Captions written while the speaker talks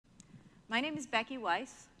My name is Becky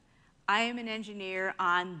Weiss. I am an engineer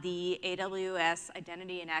on the AWS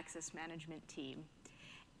Identity and Access Management team.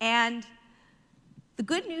 And the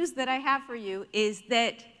good news that I have for you is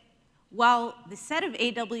that while the set of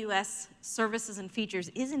AWS services and features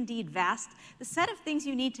is indeed vast, the set of things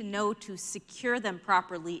you need to know to secure them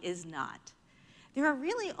properly is not. There are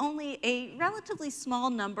really only a relatively small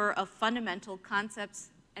number of fundamental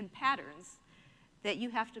concepts and patterns that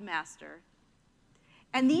you have to master.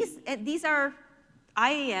 And these are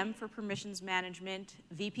IAM for permissions management,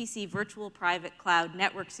 VPC, virtual private cloud,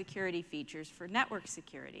 network security features for network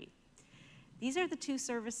security. These are the two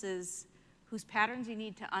services whose patterns you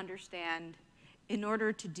need to understand in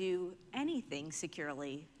order to do anything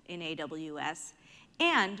securely in AWS.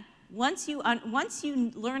 And once you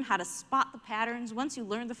learn how to spot the patterns, once you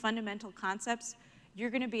learn the fundamental concepts, you're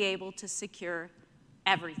going to be able to secure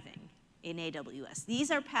everything in AWS.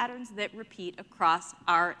 These are patterns that repeat across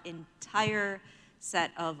our entire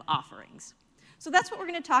set of offerings. So that's what we're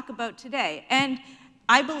going to talk about today. And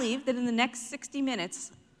I believe that in the next 60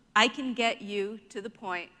 minutes, I can get you to the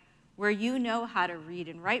point where you know how to read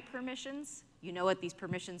and write permissions, you know what these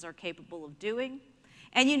permissions are capable of doing,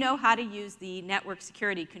 and you know how to use the network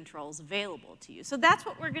security controls available to you. So that's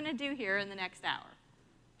what we're going to do here in the next hour.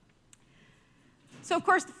 So of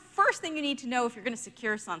course, the first thing you need to know if you're going to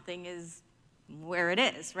secure something is where it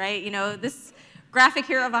is, right? You know, this graphic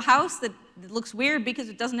here of a house that looks weird because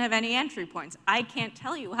it doesn't have any entry points. I can't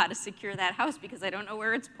tell you how to secure that house because I don't know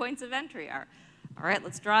where its points of entry are. All right,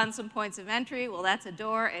 let's draw in some points of entry. Well, that's a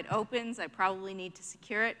door. It opens. I probably need to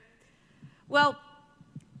secure it. Well,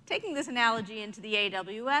 taking this analogy into the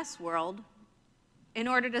AWS world, in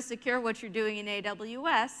order to secure what you're doing in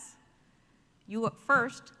AWS, you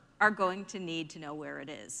first are going to need to know where it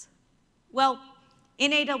is. Well,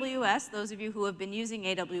 in AWS, those of you who have been using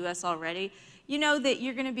AWS already, you know that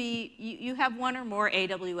you're going to be, you have one or more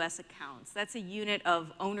AWS accounts. That's a unit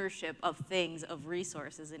of ownership of things, of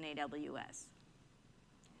resources in AWS.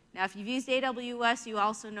 Now, if you've used AWS, you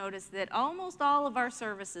also notice that almost all of our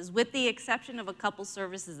services, with the exception of a couple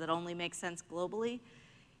services that only make sense globally,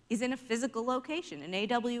 is in a physical location, an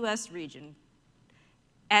AWS region.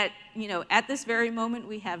 At this very moment,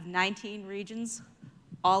 we have 19 regions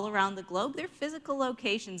all around the globe. They're physical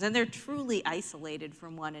locations, and they're truly isolated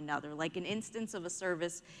from one another. Like an instance of a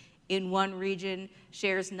service in one region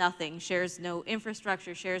shares nothing, shares no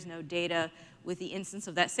infrastructure, shares no data with the instance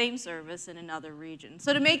of that same service in another region.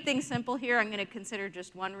 So to make things simple here, I'm going to consider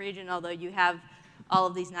just one region, although you have all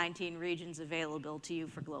of these 19 regions available to you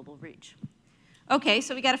for global reach. Okay,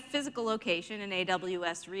 so we got a physical location, an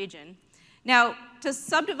AWS region. Now, to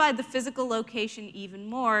subdivide the physical location even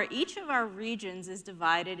more, each of our regions is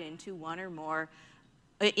divided into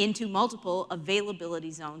into multiple availability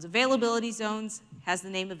zones. Availability zones has the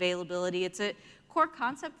name availability. It's a core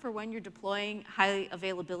concept for when you're deploying high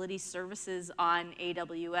availability services on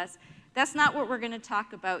AWS. That's not what we're going to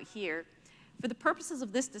talk about here. For the purposes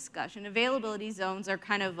of this discussion, availability zones are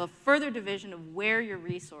kind of a further division of where your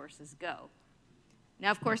resources go. Now,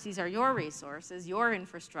 of course, these are your resources, your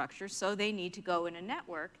infrastructure, so they need to go in a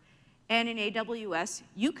network. And in AWS,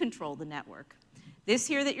 you control the network. This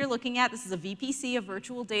here that you're looking at, this is a VPC, a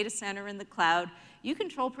virtual data center in the cloud. You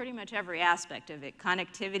control pretty much every aspect of it.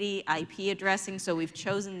 Connectivity, IP addressing, so we've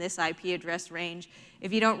chosen this IP address range.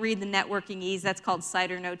 If you don't read the networking ease, that's called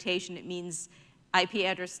CIDR notation. It means IP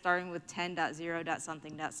address starting with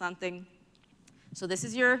 10.0.something.something. So this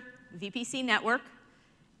is your VPC network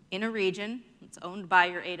in a region. It's owned by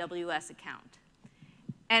your AWS account.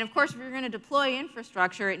 And of course, if you're going to deploy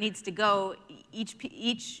infrastructure, it needs to go,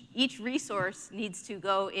 each resource needs to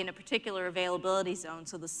go in a particular availability zone.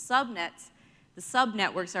 So the subnets, the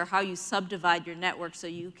subnetworks are how you subdivide your network so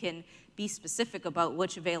you can be specific about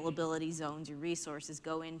which availability zones your resources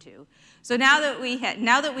go into. So now that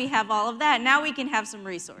we have all of that, now we can have some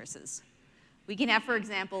resources. We can have, for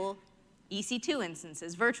example, EC2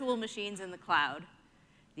 instances, virtual machines in the cloud.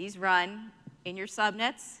 These run in your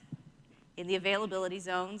subnets, in the availability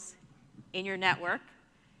zones, in your network,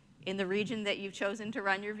 in the region that you've chosen to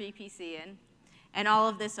run your VPC in, and all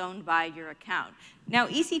of this owned by your account. Now,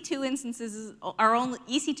 EC2 instances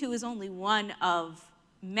EC2 is only one of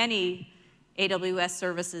many AWS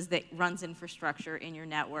services that runs infrastructure in your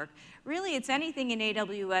network. Really, it's anything in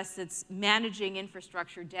AWS that's managing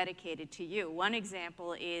infrastructure dedicated to you. One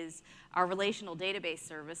example is our relational database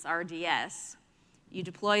service, RDS. You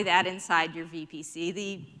deploy that inside your VPC.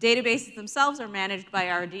 The databases themselves are managed by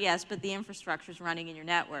RDS, but the infrastructure is running in your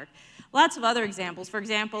network. Lots of other examples. For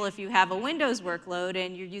example, if you have a Windows workload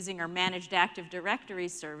and you're using our Managed Active Directory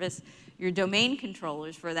service, Your domain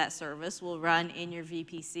controllers for that service will run in your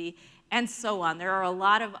VPC, and so on. There are a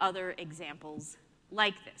lot of other examples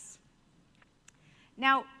like this.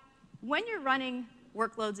 Now, when you're running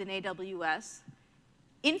workloads in AWS,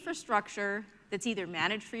 infrastructure that's either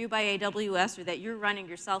managed for you by AWS or that you're running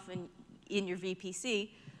yourself in your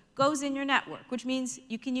VPC goes in your network, which means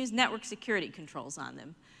you can use network security controls on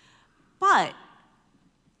them. But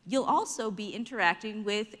you'll also be interacting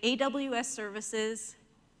with AWS services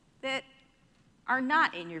that are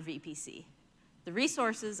not in your VPC. The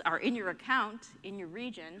resources are in your account, in your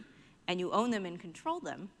region, and you own them and control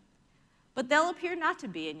them, but they'll appear not to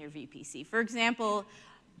be in your VPC. For example,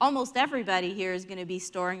 almost everybody here is going to be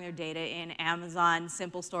storing their data in Amazon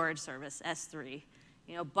Simple Storage Service, S3.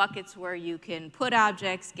 You know, buckets where you can put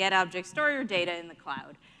objects, get objects, store your data in the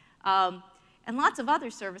cloud. And lots of other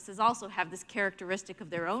services also have this characteristic of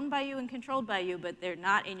they're owned by you and controlled by you, but they're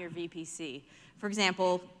not in your VPC. For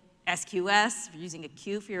example, SQS, if you're using a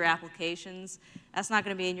queue for your applications, that's not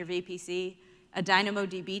going to be in your VPC. A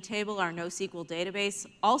DynamoDB table, our NoSQL database,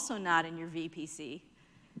 also not in your VPC.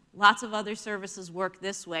 Lots of other services work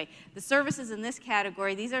this way. The services in this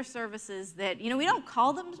category, these are services that, you know, we don't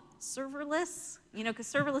call them serverless, you know, because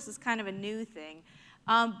serverless is kind of a new thing.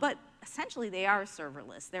 But essentially, they are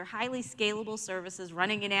serverless. They're highly scalable services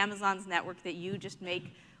running in Amazon's network that you just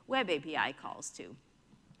make web API calls to.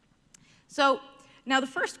 So now the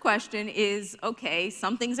first question is, OK,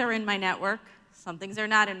 some things are in my network. Some things are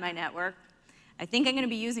not in my network. I think I'm going to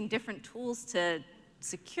be using different tools to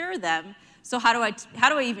secure them. So how do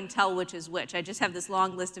I even tell which is which? I just have this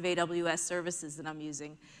long list of AWS services that I'm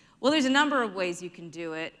using. Well, there's a number of ways you can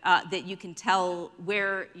do it that you can tell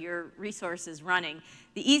where your resource is running.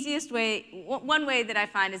 The easiest way, one way that I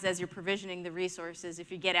find is as you're provisioning the resources,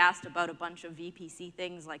 if you get asked about a bunch of VPC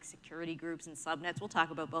things like security groups and subnets, we'll talk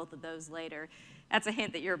about both of those later. That's a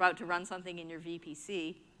hint that you're about to run something in your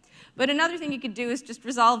VPC. But another thing you could do is just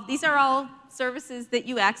resolve, these are all services that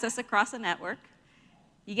you access across a network.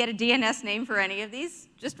 You get a DNS name for any of these,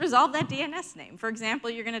 just resolve that DNS name. For example,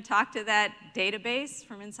 you're going to talk to that database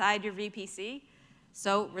from inside your VPC.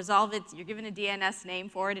 So resolve it. You're given a DNS name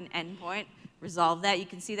for it, an endpoint. Resolve that. You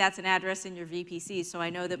can see that's an address in your VPC, so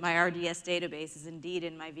I know that my RDS database is indeed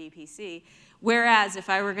in my VPC. Whereas if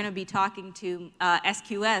I were going to be talking to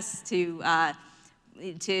SQS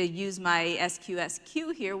to use my SQS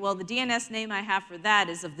queue here, well, the DNS name I have for that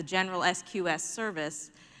is of the general SQS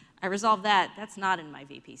service. I resolve that, that's not in my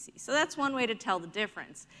VPC. So that's one way to tell the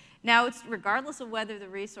difference. Now, it's regardless of whether the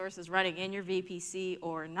resource is running in your VPC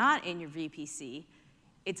or not in your VPC,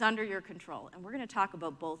 it's under your control. And we're going to talk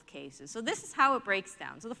about both cases. So this is how it breaks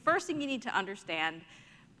down. So the first thing you need to understand,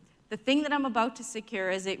 the thing that I'm about to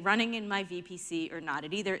secure, is it running in my VPC or not?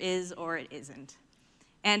 It either is or it isn't.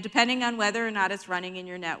 And depending on whether or not it's running in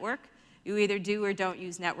your network, you either do or don't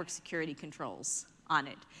use network security controls on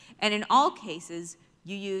it. And in all cases,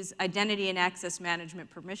 you use identity and access management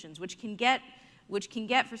permissions, which can get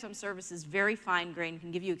for some services very fine-grained, can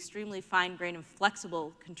give you extremely fine-grained and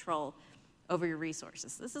flexible control over your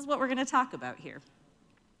resources. This is what we're going to talk about here.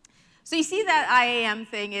 So you see that IAM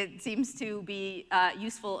thing, it seems to be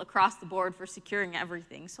useful across the board for securing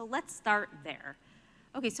everything. So let's start there.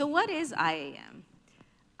 OK, so what is IAM?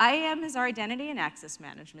 IAM is our identity and access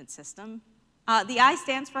management system. The I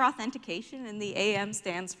stands for authentication, and the AM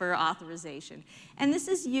stands for authorization. And this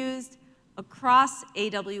is used across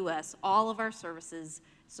AWS. All of our services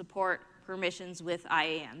support permissions with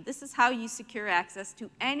IAM. This is how you secure access to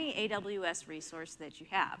any AWS resource that you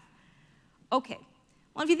have. OK,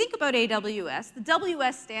 well, if you think about AWS, the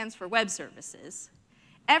WS stands for web services.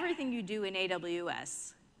 Everything you do in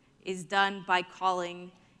AWS is done by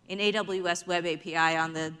calling an AWS web API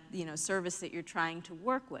on the service that you're trying to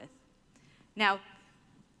work with. Now,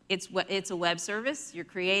 it's a web service. You're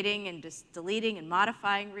creating and just deleting and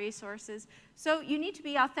modifying resources. So you need to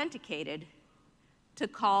be authenticated to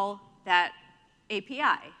call that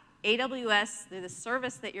API. AWS, the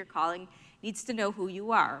service that you're calling, needs to know who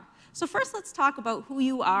you are. So first, let's talk about who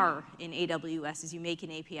you are in AWS as you make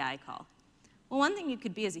an API call. Well, one thing you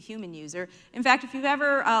could be as a human user. In fact, if you've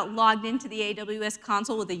ever logged into the AWS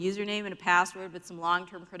console with a username and a password with some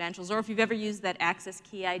long-term credentials, or if you've ever used that access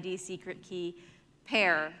key ID secret key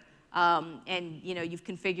pair, and you've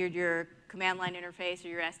configured your command line interface or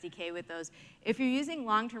your SDK with those, if you're using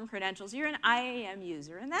long-term credentials, you're an IAM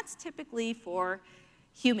user, and that's typically for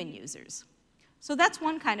human users. So that's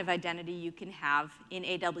one kind of identity you can have in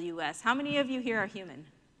AWS. How many of you here are human?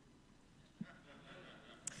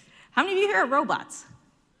 How many of you here are robots?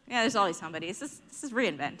 Yeah, there's always somebody. This is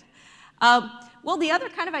reInvent. Well, the other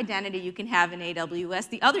kind of identity you can have in AWS,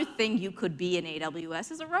 the other thing you could be in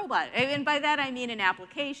AWS is a robot. And by that I mean an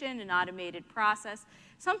application, an automated process,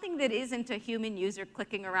 something that isn't a human user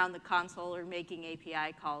clicking around the console or making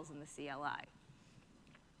API calls in the CLI.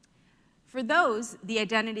 For those, the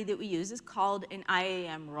identity that we use is called an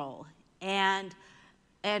IAM role. And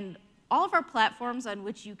all of our platforms on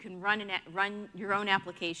which you can run your own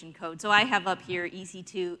application code. So I have up here an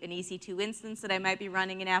EC2 instance that I might be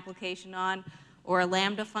running an application on, or a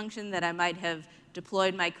Lambda function that I might have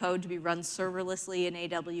deployed my code to be run serverlessly in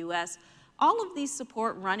AWS. All of these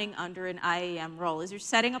support running under an IAM role. As you're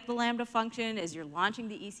setting up the Lambda function, as you're launching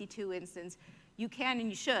the EC2 instance, you can and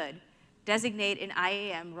you should designate an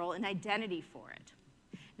IAM role, an identity for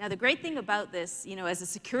it. Now, the great thing about this, as a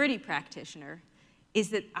security practitioner, is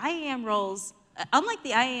that IAM roles, unlike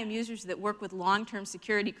the IAM users that work with long-term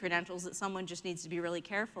security credentials that someone just needs to be really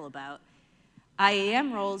careful about,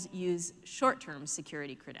 IAM roles use short-term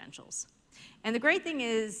security credentials. And the great thing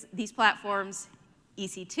is these platforms,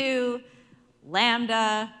 EC2,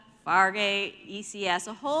 Lambda, Fargate, ECS,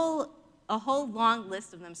 a whole long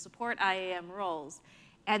list of them support IAM roles.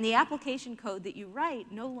 And the application code that you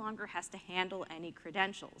write no longer has to handle any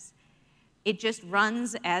credentials. It just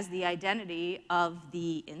runs as the identity of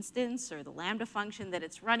the instance or the Lambda function that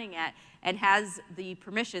it's running at and has the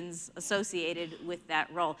permissions associated with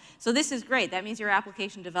that role. So this is great. That means your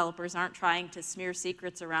application developers aren't trying to smear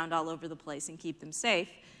secrets around all over the place and keep them safe.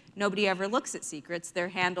 Nobody ever looks at secrets. They're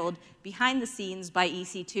handled behind the scenes by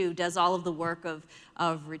EC2, does all of the work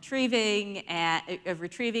of retrieving,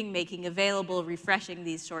 making available, refreshing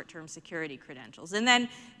these short-term security credentials. And then,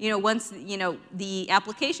 once, the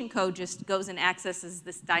application code just goes and accesses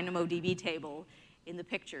this DynamoDB table in the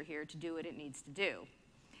picture here to do what it needs to do.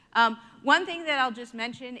 One thing that I'll just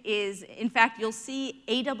mention is, in fact, you'll see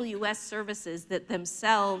AWS services that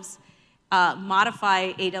themselves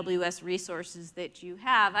modify AWS resources that you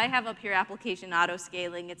have. I have up here application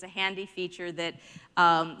auto-scaling. It's a handy feature that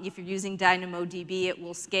if you're using DynamoDB, it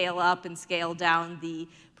will scale up and scale down the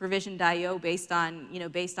provisioned I/O based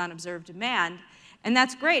on observed demand. And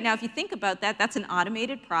that's great. Now, if you think about that, that's an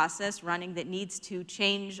automated process running that needs to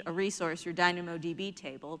change a resource, your DynamoDB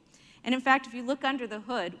table. And in fact, if you look under the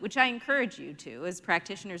hood, which I encourage you to, as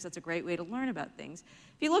practitioners, that's a great way to learn about things.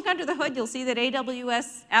 If you look under the hood, you'll see that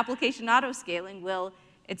AWS application auto-scaling will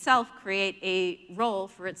itself create a role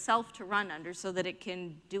for itself to run under so that it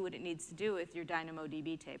can do what it needs to do with your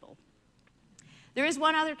DynamoDB table. There is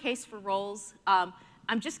one other case for roles.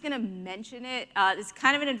 I'm just going to mention it. It's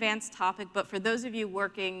kind of an advanced topic, but for those of you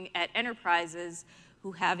working at enterprises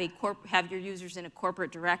who have your users in a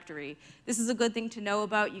corporate directory, this is a good thing to know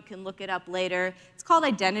about. You can look it up later. It's called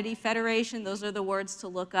identity federation. Those are the words to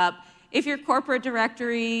look up. If your corporate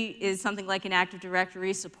directory is something like an Active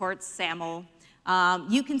Directory, supports SAML,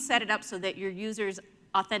 you can set it up so that your users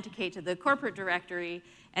authenticate to the corporate directory,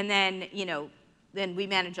 and then, then we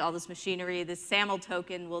manage all this machinery. This SAML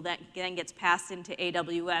token will then gets passed into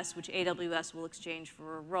AWS, which AWS will exchange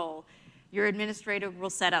for a role. Your administrator will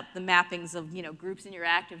set up the mappings of groups in your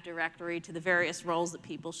Active Directory to the various roles that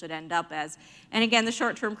people should end up as. And again, the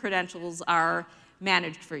short-term credentials are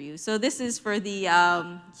managed for you. So this is for the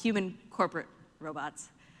human corporate robots.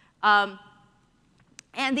 And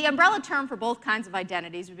the umbrella term for both kinds of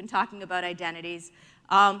identities, we've been talking about identities.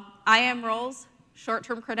 IAM roles,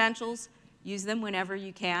 short-term credentials, use them whenever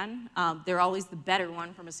you can. They're always the better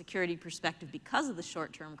one from a security perspective because of the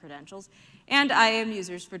short-term credentials. And IAM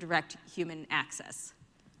users for direct human access.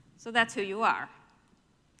 So that's who you are.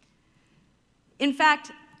 In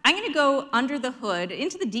fact, I'm going to go under the hood,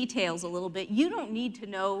 into the details a little bit. You don't need to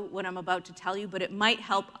know what I'm about to tell you, but it might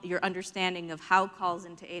help your understanding of how calls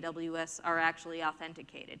into AWS are actually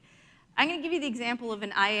authenticated. I'm going to give you the example of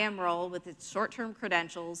an IAM role with its short-term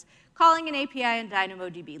credentials, calling an API in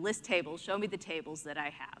DynamoDB, list tables, show me the tables that I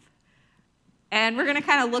have. And we're going to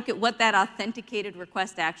kind of look at what that authenticated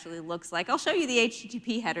request actually looks like. I'll show you the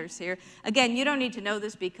HTTP headers here. Again, you don't need to know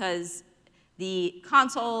this because the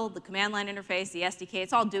console, the command line interface, the SDK,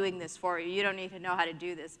 it's all doing this for you. You don't need to know how to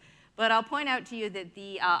do this. But I'll point out to you that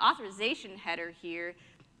the authorization header here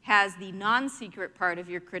has the non-secret part of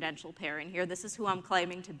your credential pair in here. This is who I'm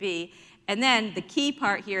claiming to be. And then the key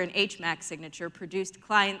part here, an HMAC signature, produced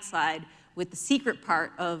client-side with the secret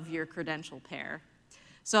part of your credential pair.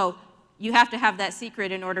 So you have to have that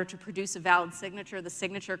secret in order to produce a valid signature. The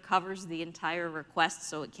signature covers the entire request,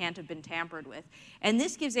 so it can't have been tampered with. And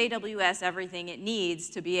this gives AWS everything it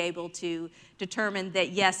needs to be able to determine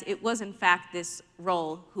that, yes, it was in fact this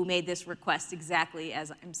role who made this request exactly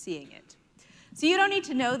as I'm seeing it. So you don't need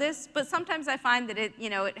to know this, but sometimes I find that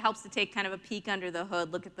it helps to take kind of a peek under the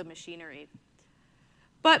hood, look at the machinery.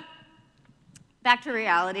 But back to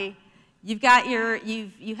reality. You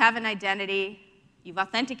have an identity. You've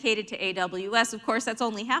authenticated to AWS. Of course, that's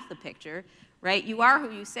only half the picture, right? You are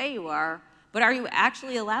who you say you are, but are you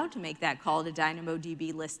actually allowed to make that call to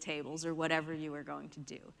DynamoDB list tables or whatever you are going to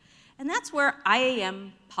do? And that's where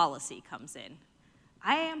IAM policy comes in.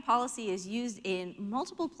 IAM policy is used in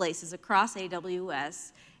multiple places across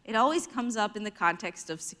AWS. It always comes up in the context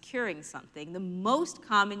of securing something. The most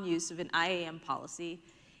common use of an IAM policy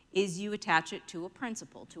is you attach it to a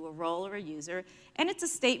principal, to a role or a user, and it's a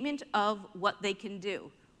statement of what they can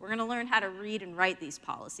do. We're going to learn how to read and write these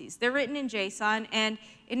policies. They're written in JSON, and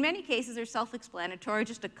in many cases, they're self-explanatory,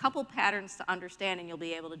 just a couple patterns to understand, and you'll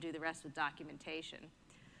be able to do the rest with documentation.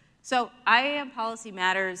 So IAM policy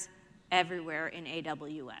matters everywhere in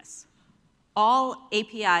AWS. All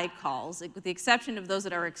API calls, with the exception of those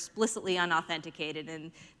that are explicitly unauthenticated,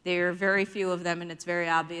 and there are very few of them, and it's very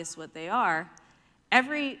obvious what they are,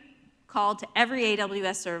 every call to every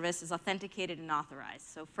AWS service is authenticated and authorized.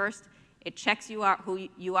 So first, it checks who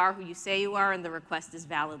you say you are, and the request is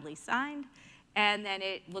validly signed. And then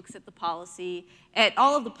it looks at the policy, at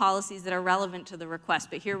all of the policies that are relevant to the request.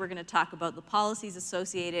 But here we're going to talk about the policies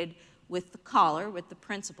associated with the caller, with the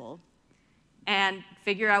principal, and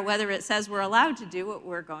figure out whether it says we're allowed to do what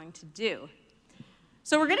we're going to do.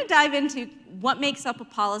 So we're going to dive into what makes up a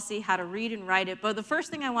policy, how to read and write it. But the first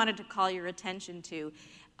thing I wanted to call your attention to,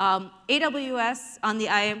 AWS on the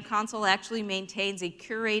IAM console actually maintains a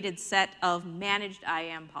curated set of managed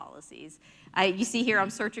IAM policies. You see here I'm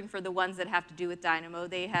searching for the ones that have to do with Dynamo.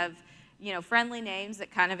 They have friendly names that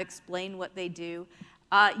kind of explain what they do.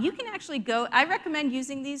 You can actually go, I recommend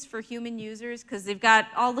using these for human users because they've got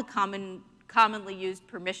all the commonly used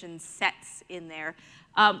permission sets in there.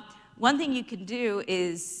 One thing you can do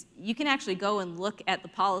is you can actually go and look at the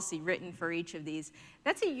policy written for each of these.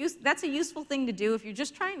 That's a useful thing to do if you're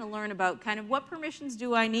just trying to learn about kind of what permissions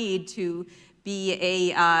do I need to be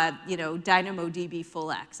a DynamoDB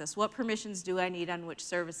full access. What permissions do I need on which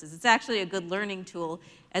services? It's actually a good learning tool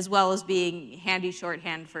as well as being handy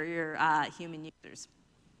shorthand for your human users.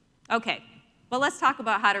 Okay, but let's talk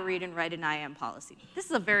about how to read and write an IAM policy. This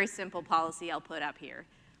is a very simple policy I'll put up here.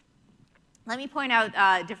 Let me point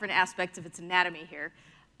out different aspects of its anatomy here.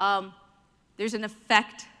 There's an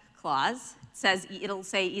effect clause. It'll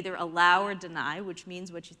say either allow or deny, which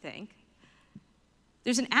means what you think.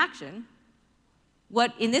 There's an action.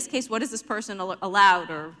 In this case, what is this person allowed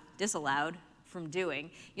or disallowed from doing?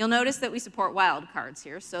 You'll notice that we support wildcards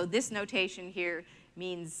here. So this notation here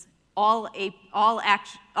means all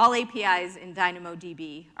APIs in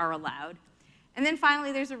DynamoDB are allowed. And then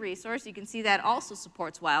finally, there's a resource. You can see that also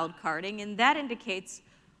supports wildcarding, and that indicates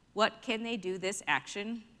what can they do this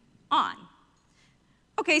action on.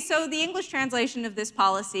 Okay, so the English translation of this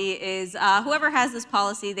policy is whoever has this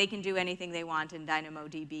policy, they can do anything they want in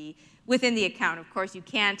DynamoDB within the account. Of course, you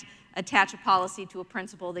can't attach a policy to a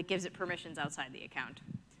principal that gives it permissions outside the account.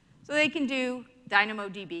 So they can do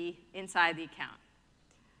DynamoDB inside the account.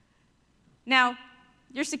 Now,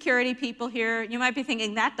 your security people here, you might be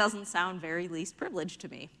thinking, that doesn't sound very least privileged to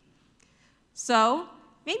me. So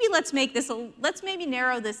maybe let's maybe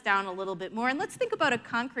narrow this down a little bit more, and let's think about a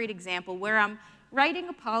concrete example where I'm writing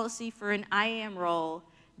a policy for an IAM role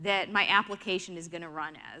that my application is going to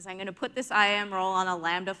run as. I'm going to put this IAM role on a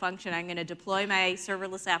Lambda function. I'm going to deploy my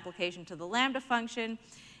serverless application to the Lambda function,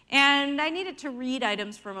 and I need it to read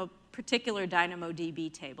items from a particular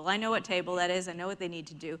DynamoDB table. I know what table that is. I know what they need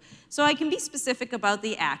to do. So I can be specific about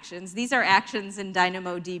the actions. These are actions in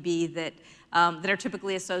DynamoDB that are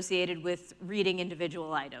typically associated with reading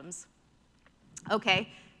individual items. Okay,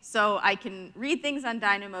 so I can read things on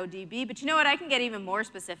DynamoDB, but you know what? I can get even more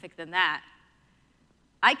specific than that.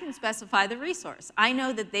 I can specify the resource. I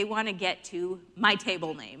know that they want to get to my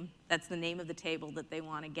table name. That's the name of the table that they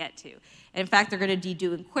want to get to. And in fact, they're going to be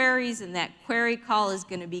doing queries, and that query call is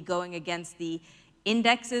going to be going against the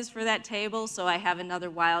indexes for that table. So I have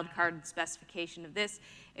another wildcard specification of this.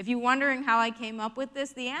 If you're wondering how I came up with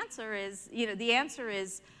this, the answer is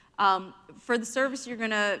for the service you're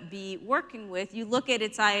going to be working with, you look at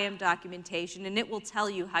its IAM documentation, and it will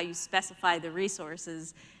tell you how you specify the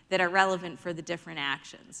resources that are relevant for the different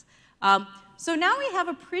actions. So now we have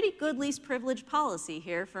a pretty good least privilege policy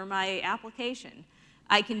here for my application.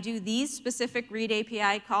 I can do these specific read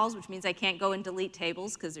API calls, which means I can't go and delete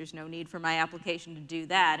tables because there's no need for my application to do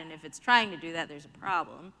that. And if it's trying to do that, there's a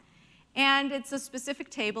problem. And it's a specific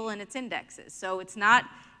table and its indexes. So it's not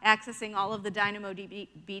accessing all of the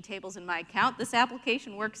DynamoDB tables in my account. This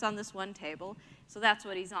application works on this one table, so that's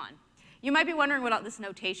what he's on. You might be wondering what all this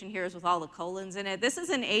notation here is with all the colons in it. This is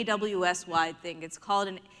an AWS-wide thing. It's called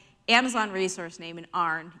an Amazon resource name in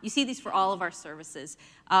ARN. You see these for all of our services.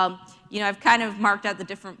 I've kind of marked out the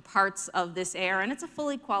different parts of this ARN. It's a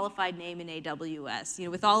fully qualified name in AWS.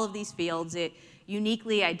 With all of these fields, it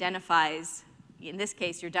uniquely identifies, in this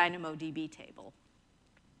case, your DynamoDB table.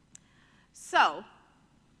 So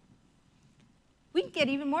we can get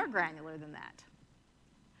even more granular than that.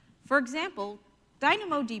 For example,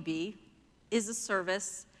 DynamoDB is a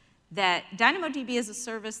service that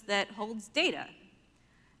holds data.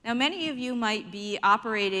 Now, many of you might be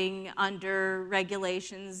operating under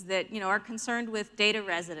regulations that are concerned with data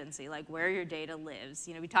residency, like where your data lives.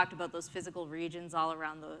 We talked about those physical regions all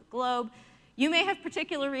around the globe. You may have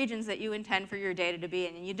particular regions that you intend for your data to be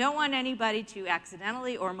in, and you don't want anybody to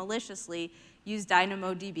accidentally or maliciously use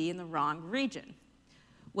DynamoDB in the wrong region.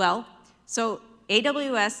 Well, so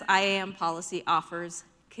AWS IAM policy offers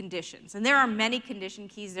conditions, and there are many condition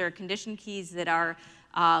keys. There are condition keys that are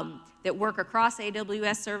that work across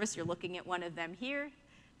AWS service. You're looking at one of them here.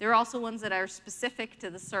 There are also ones that are specific to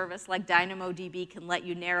the service, like DynamoDB can let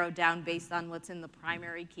you narrow down based on what's in the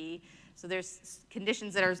primary key. So there's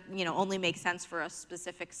conditions that are, only make sense for a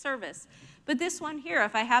specific service. But this one here,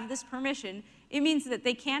 if I have this permission, it means that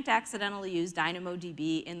they can't accidentally use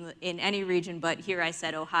DynamoDB in any region, but here I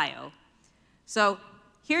said Ohio. So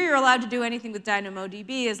here you're allowed to do anything with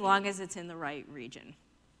DynamoDB as long as it's in the right region.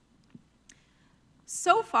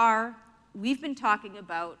 So far, we've been talking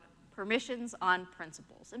about permissions on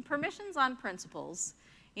principles. And permissions on principles,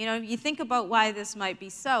 if you think about why this might be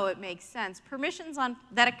so, it makes sense. Permissions on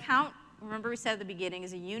that account, remember we said at the beginning,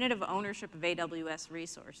 is a unit of ownership of AWS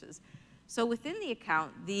resources. So within the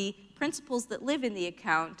account, the principals that live in the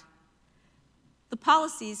account, the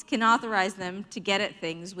policies can authorize them to get at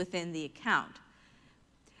things within the account.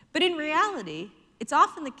 But in reality, it's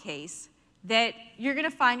often the case that you're going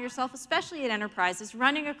to find yourself, especially at enterprises,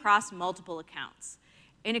 running across multiple accounts.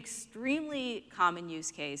 An extremely common use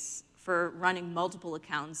case for running multiple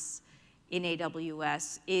accounts in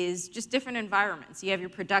AWS is just different environments. You have your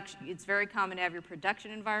production. It's very common to have your production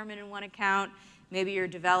environment in one account, maybe your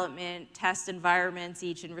development, test environments,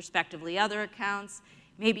 each in respectively other accounts.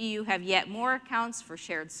 Maybe you have yet more accounts for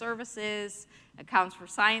shared services, accounts for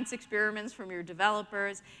science experiments from your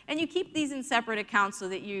developers, and you keep these in separate accounts so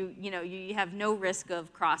that you have no risk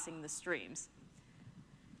of crossing the streams.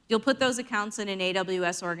 You'll put those accounts in an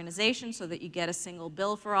AWS organization so that you get a single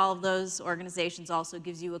bill for all of those organizations. Also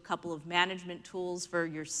gives you a couple of management tools for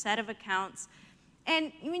your set of accounts.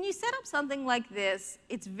 And when you set up something like this,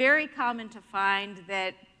 it's very common to find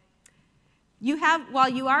that while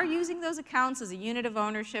you are using those accounts as a unit of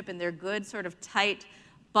ownership and they're good sort of tight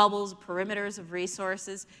bubbles, perimeters of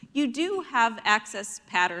resources, you do have access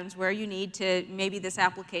patterns where you need to, maybe this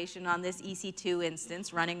application on this EC2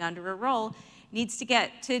 instance running under a role needs to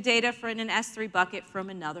get to data for an S3 bucket from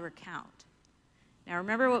another account. Now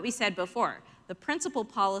remember what we said before. The principal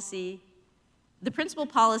policy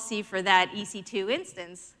for that EC2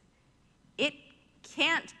 instance, it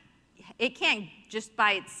can't just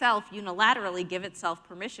by itself unilaterally give itself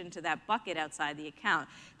permission to that bucket outside the account.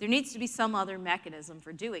 There needs to be some other mechanism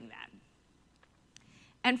for doing that.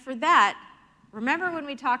 And for that, remember when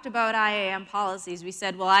we talked about IAM policies, we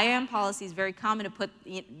said, well, IAM policies very common to put,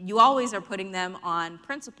 you always are putting them on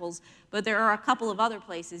principles, but there are a couple of other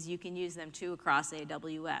places you can use them too across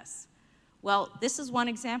AWS. Well, this is one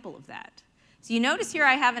example of that. So you notice here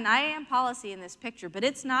I have an IAM policy in this picture, but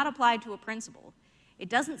it's not applied to a principal. It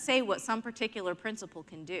doesn't say what some particular principal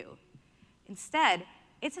can do. Instead,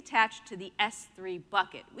 it's attached to the S3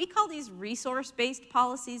 bucket. We call these resource-based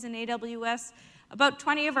policies in AWS. About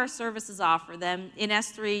 20 of our services offer them. In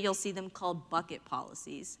S3, you'll see them called bucket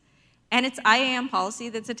policies. And it's IAM policy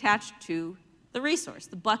that's attached to the resource,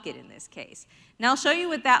 the bucket in this case. Now I'll show you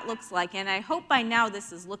what that looks like, and I hope by now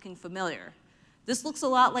this is looking familiar. This looks a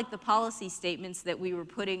lot like the policy statements that we were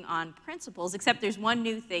putting on principles, except there's one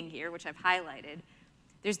new thing here, which I've highlighted.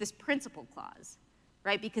 There's this principal clause,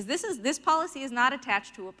 right? Because this policy is not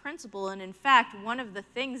attached to a principal, and in fact, one of the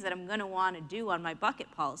things that I'm going to want to do on my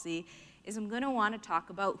bucket policy is I'm going to want to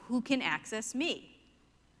talk about who can access me,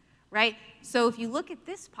 right? So if you look at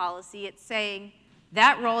this policy, it's saying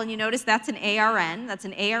that role, and you notice that's an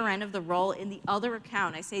ARN of the role in the other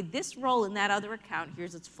account. I say this role in that other account,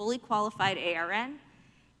 here's its fully qualified ARN.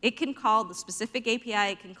 It can call the specific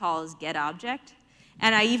API it can call as GetObject,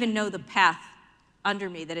 and I even know the path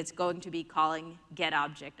under me that it's going to be calling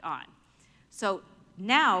GetObject on. So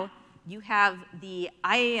now you have the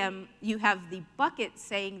IAM, you have the bucket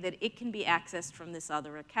saying that it can be accessed from this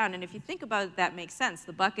other account. And if you think about it, that makes sense.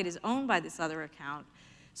 The bucket is owned by this other account.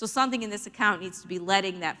 So something in this account needs to be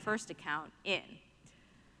letting that first account in.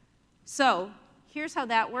 So here's how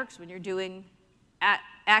that works when you're doing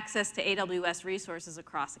access to AWS resources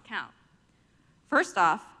across account. First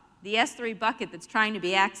off, the S3 bucket that's trying to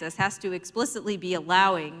be accessed has to explicitly be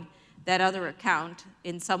allowing that other account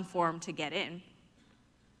in some form to get in.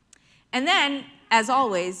 And then, as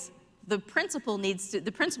always, the principal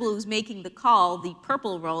who's making the call, the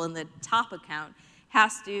purple role in the top account,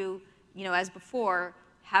 has to, as before,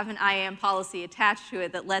 have an IAM policy attached to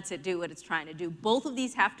it that lets it do what it's trying to do. Both of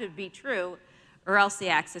these have to be true, or else the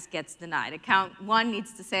access gets denied. Account 1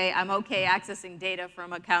 needs to say, I'm OK accessing data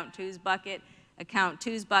from account 2's bucket. Account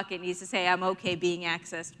 2's bucket needs to say, I'm OK being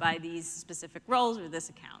accessed by these specific roles or this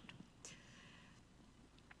account.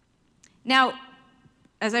 Now,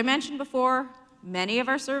 as I mentioned before, many of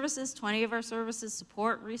our services, 20 of our services,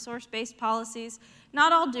 support resource-based policies.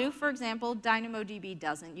 Not all do. For example, DynamoDB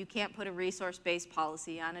doesn't. You can't put a resource-based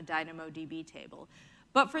policy on a DynamoDB table.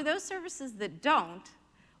 But for those services that don't,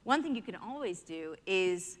 one thing you can always do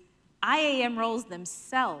is IAM roles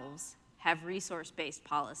themselves have resource-based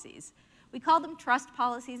policies. We call them trust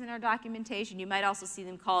policies in our documentation. You might also see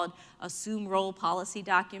them called assume role policy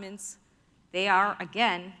documents. They are,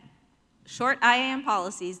 again, short IAM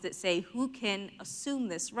policies that say who can assume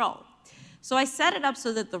this role. So I set it up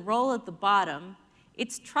so that the role at the bottom,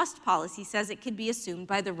 its trust policy says it can be assumed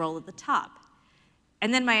by the role at the top.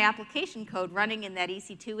 And then my application code running in that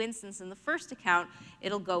EC2 instance in the first account,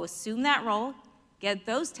 it'll go assume that role, get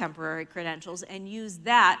those temporary credentials, and use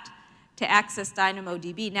that to access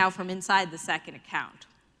DynamoDB now from inside the second account.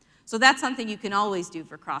 So that's something you can always do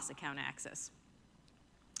for cross-account access.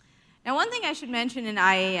 Now, one thing I should mention in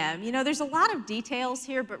IAM, there's a lot of details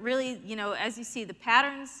here, but really, as you see, the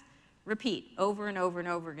patterns repeat over and over and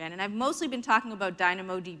over again. And I've mostly been talking about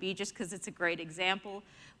DynamoDB just because it's a great example,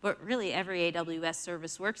 but really every AWS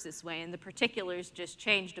service works this way, and the particulars just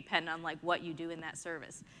change depending on what you do in that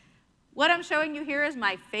service. What I'm showing you here is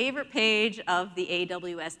my favorite page of the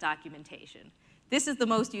AWS documentation. This is the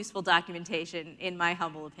most useful documentation, in my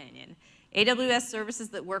humble opinion. AWS services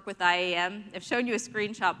that work with IAM, I've shown you a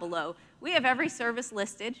screenshot below. We have every service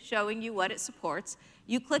listed, showing you what it supports.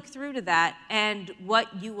 You click through to that, and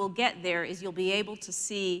what you will get there is you'll be able to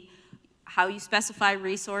see how you specify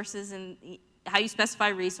resources and how you specify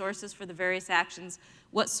resources for the various actions,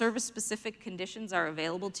 what service-specific conditions are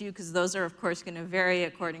available to you, because those are, of course, going to vary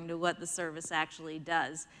according to what the service actually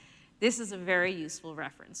does. This is a very useful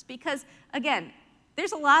reference because, again,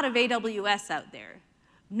 there's a lot of AWS out there.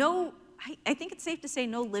 I think it's safe to say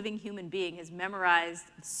no living human being has memorized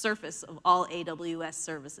the surface of all AWS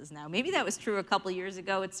services now. Maybe that was true a couple years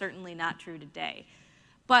ago. It's certainly not true today.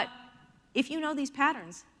 But if you know these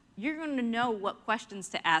patterns, you're going to know what questions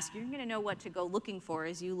to ask. You're going to know what to go looking for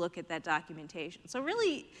as you look at that documentation. So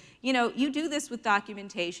really, you do this with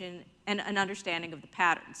documentation and an understanding of the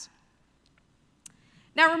patterns.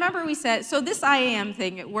 Now remember we said, so this IAM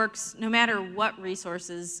thing, it works no matter what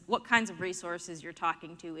kinds of resources you're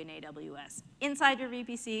talking to in AWS. Inside your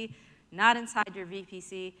VPC, not inside your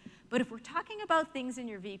VPC. But if we're talking about things in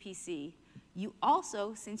your VPC, you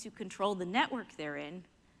also, since you control the network they're in,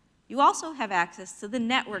 you also have access to the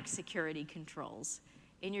network security controls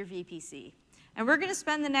in your VPC. And we're going to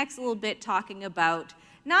spend the next little bit talking about,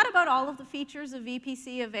 not about all of the features of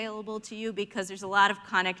VPC available to you, because there's a lot of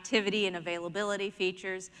connectivity and availability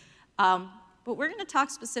features, but we're going to talk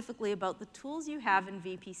specifically about the tools you have in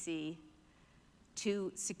VPC to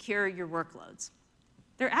secure your workloads.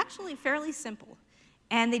 They're actually fairly simple,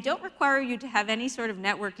 and they don't require you to have any sort of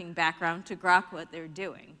networking background to grok what they're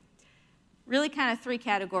doing. Really kind of 3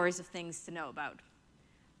 categories of things to know about.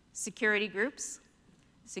 Security groups.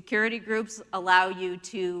 Security groups allow you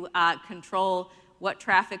to control what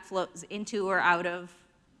traffic flows into or out of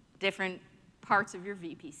different parts of your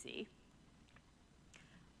VPC.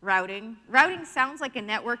 Routing. Routing sounds like a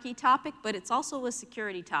networky topic, but it's also a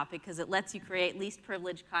security topic because it lets you create least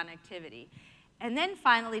privilege connectivity. And then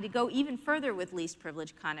finally, to go even further with least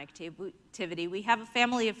privilege connectivity, we have a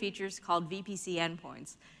family of features called VPC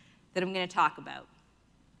endpoints that I'm going to talk about.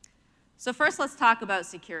 So first, let's talk about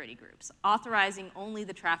security groups, authorizing only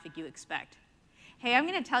the traffic you expect. Hey, I'm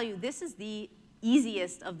going to tell you, this is the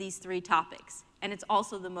easiest of these 3 topics, and it's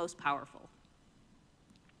also the most powerful.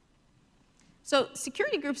 So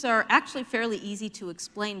security groups are actually fairly easy to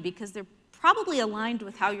explain because they're probably aligned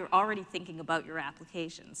with how you're already thinking about your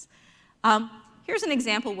applications. Here's an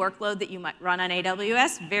example workload that you might run on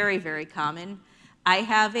AWS, very, very common. I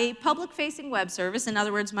have a public-facing web service. In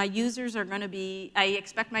other words, my users are going to be, I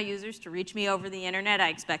expect my users to reach me over the internet. I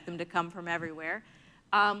expect them to come from everywhere.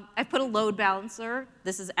 I've put a load balancer.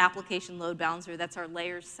 This is application load balancer. That's our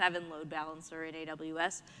layer 7 load balancer in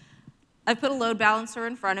AWS. I've put a load balancer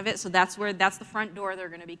in front of it, so that's the front door they're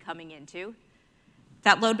going to be coming into.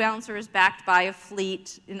 That load balancer is backed by a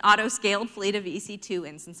fleet, an auto-scaled fleet of EC2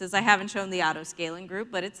 instances. I haven't shown the auto-scaling group,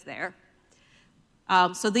 but it's there.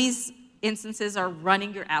 So these instances are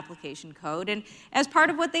running your application code. And as part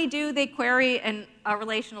of what they do, they query a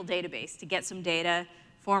relational database to get some data,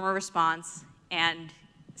 form a response, and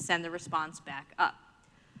send the response back up.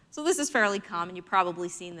 So this is fairly common. You've probably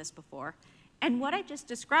seen this before. And what I just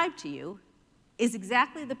described to you is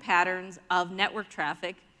exactly the patterns of network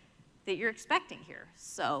traffic that you're expecting here.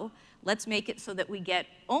 So let's make it so that we get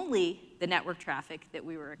only the network traffic that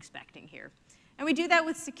we were expecting here. And we do that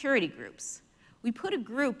with security groups. We put a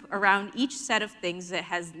group around each set of things that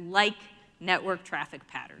has like network traffic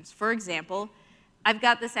patterns. For example, I've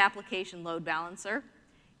got this application load balancer.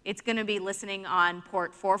 It's going to be listening on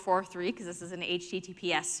port 443 because this is an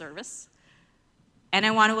HTTPS service. And I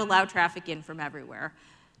want to allow traffic in from everywhere.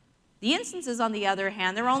 The instances, on the other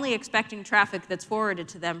hand, they're only expecting traffic that's forwarded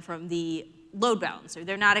to them from the load balancer.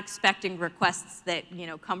 They're not expecting requests that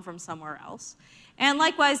come from somewhere else. And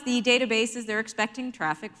likewise, the databases, they're expecting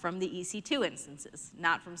traffic from the EC2 instances,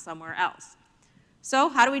 not from somewhere else. So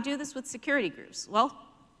how do we do this with security groups? Well,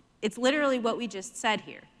 it's literally what we just said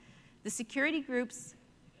here. The security groups,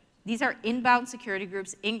 these are inbound security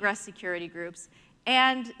groups, ingress security groups,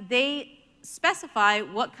 and they specify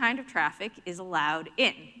what kind of traffic is allowed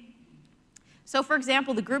in. So for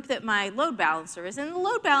example, the group that my load balancer is in, the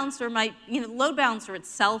load balancer might, the load balancer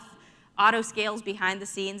itself auto-scales behind the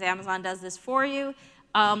scenes. Amazon does this for you.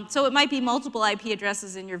 So it might be multiple IP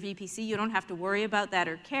addresses in your VPC. You don't have to worry about that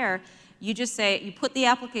or care. You just say, you put the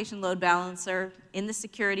application load balancer in the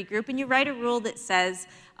security group, and you write a rule that says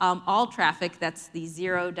all traffic, that's the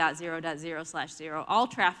 0.0.0/0, all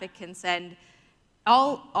traffic can send,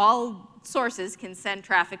 all sources can send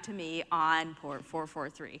traffic to me on port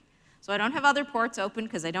 443. So I don't have other ports open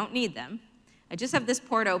because I don't need them. I just have this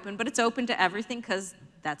port open, but it's open to everything because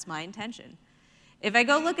that's my intention. If I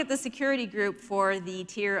go look at the security group for the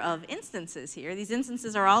tier of instances here, these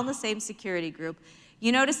instances are all in the same security group.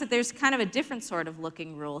 You notice that there's kind of a different sort of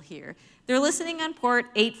looking rule here. They're listening on port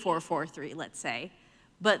 8443, let's say,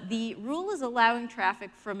 but the rule is allowing traffic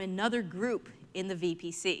from another group in the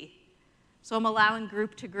VPC. So I'm allowing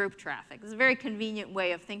group-to-group traffic. It's a very convenient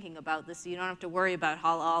way of thinking about this, so you don't have to worry about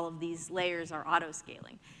how all of these layers are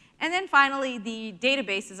auto-scaling. And then finally, the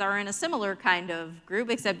databases are in a similar kind of group,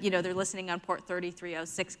 except they're listening on port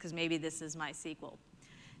 3306 because maybe this is MySQL.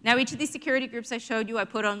 Now, each of these security groups I showed you, I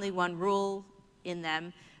put only one rule in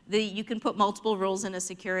them. You can put multiple rules in a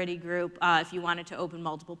security group if you wanted to open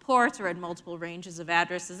multiple ports or had multiple ranges of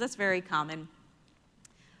addresses. That's very common.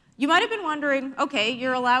 You might have been wondering, okay,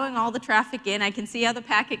 you're allowing all the traffic in. I can see how the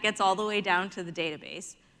packet gets all the way down to the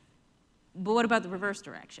database. But what about the reverse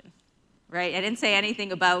direction? Right? I didn't say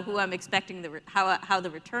anything about who I'm expecting, how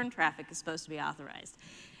the return traffic is supposed to be authorized.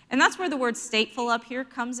 And that's where the word stateful up here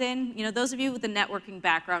comes in. Those of you with a networking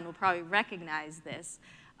background will probably recognize this.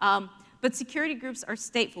 But security groups are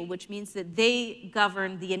stateful, which means that they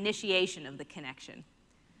govern the initiation of the connection.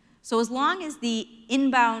 So as long as the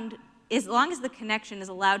connection is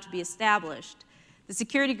allowed to be established, the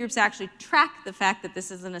security groups actually track the fact that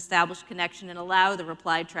this is an established connection and allow the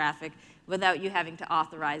reply traffic without you having to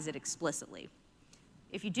authorize it explicitly.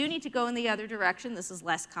 If you do need to go in the other direction, this is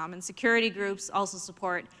less common. Security groups also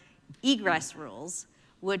support egress rules,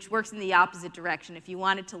 which works in the opposite direction. If you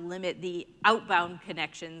wanted to limit the outbound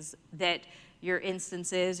connections that your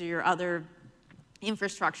instances or your other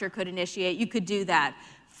infrastructure could initiate, you could do that.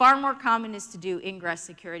 Far more common is to do ingress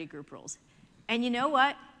security group rules. And you know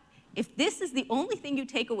what? If this is the only thing you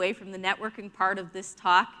take away from the networking part of this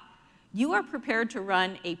talk, you are prepared to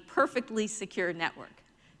run a perfectly secure network.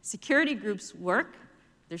 Security groups work,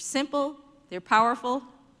 they're simple, they're powerful,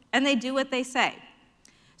 and they do what they say.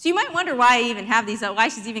 So you might wonder why I even have these, why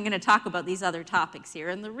she's even going to talk about these other topics here.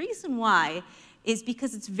 And the reason why is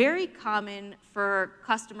because it's very common for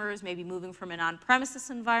customers maybe moving from an on-premises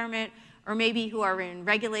environment, or maybe who are in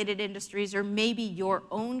regulated industries, or maybe your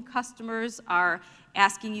own customers are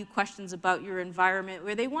asking you questions about your environment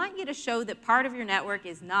where they want you to show that part of your network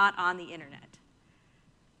is not on the internet.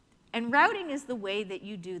 And routing is the way that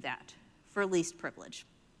you do that for least privilege.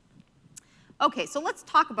 Okay, so let's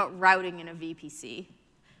talk about routing in a VPC.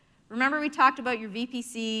 Remember we talked about your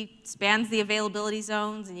VPC spans the availability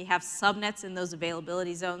zones, and you have subnets in those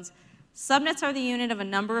availability zones. Subnets are the unit of a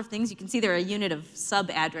number of things. You can see they're a unit of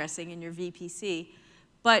sub-addressing in your VPC.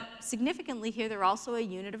 But significantly here, they're also a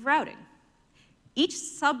unit of routing. Each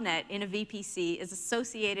subnet in a VPC is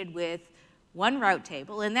associated with one route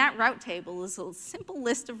table, and that route table is a simple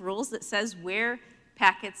list of rules that says where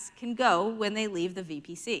packets can go when they leave the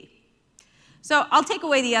VPC. So I'll take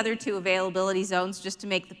away the other two availability zones just to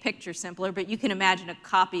make the picture simpler, but you can imagine a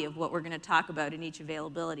copy of what we're going to talk about in each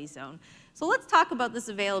availability zone. So let's talk about this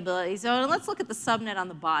availability zone, and let's look at the subnet on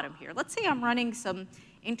the bottom here. Let's say I'm running some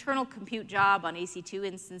internal compute job on EC2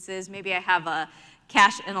 instances. Maybe I have an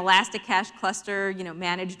Elasticache cluster,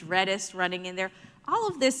 managed Redis running in there. All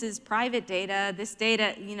of this is private data. This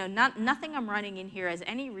data, nothing I'm running in here has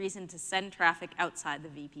any reason to send traffic outside the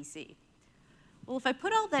VPC. Well, if I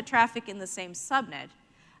put all that traffic in the same subnet,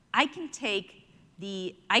 I can take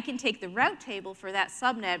the route table for that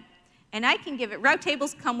subnet, and I can give it, route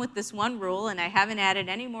tables come with this one rule, and I haven't added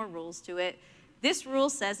any more rules to it. This rule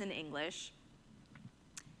says in English,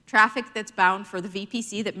 traffic that's bound for the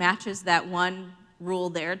VPC that matches that one rule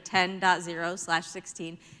there,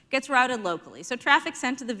 10.0/16, gets routed locally. So traffic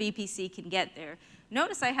sent to the VPC can get there.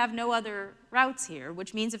 Notice I have no other routes here,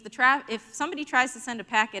 which means if somebody tries to send a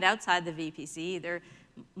packet outside the VPC, either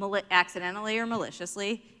accidentally or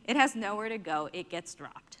maliciously, it has nowhere to go. It gets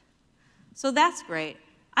dropped. So that's great.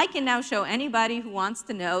 I can now show anybody who wants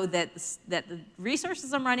to know that the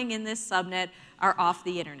resources I'm running in this subnet are off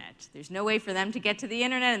the internet. There's no way for them to get to the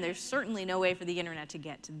internet, and there's certainly no way for the internet to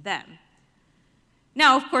get to them.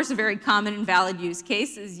 Now, of course, a very common and valid use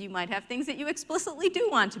case is you might have things that you explicitly do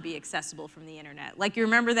want to be accessible from the internet. Like you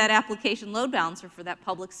remember that application load balancer for that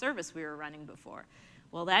public service we were running before.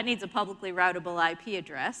 Well, that needs a publicly routable IP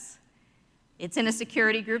address. It's in a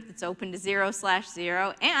security group that's open to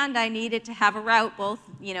 0/0, and I need it to have a route both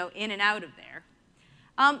in and out of there.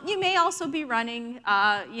 You may also be running,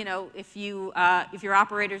 if your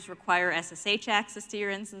operators require SSH access to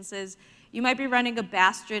your instances, you might be running a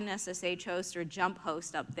Bastion SSH host or a jump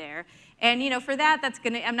host up there. And for that,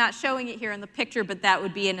 I'm not showing it here in the picture, but that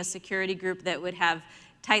would be in a security group that would have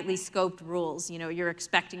tightly scoped rules. You're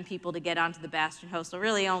expecting people to get onto the Bastion host, so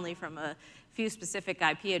really only from a few specific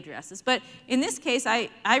IP addresses. But in this case, I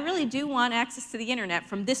really do want access to the internet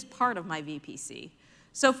from this part of my VPC.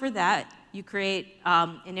 So for that, you create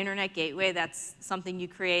an internet gateway. That's something you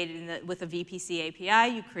create with a VPC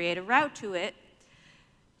API. You create a route to it.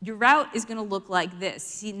 Your route is going to look like this.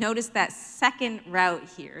 See, notice that second route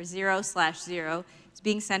here, 0/0, is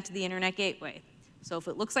being sent to the internet gateway. So if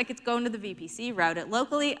it looks like it's going to the VPC, route it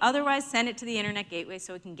locally. Otherwise, send it to the internet gateway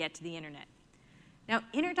so it can get to the internet. Now,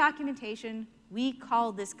 in our documentation, we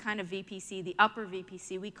call this kind of VPC, the upper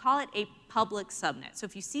VPC, we call it a public subnet. So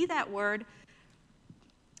if you see that word,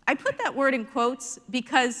 I put that word in quotes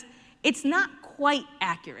because it's not quite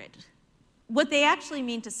accurate. What they actually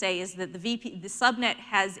mean to say is that the subnet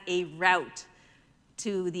has a route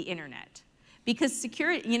to the internet. Because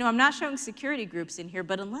security, I'm not showing security groups in here,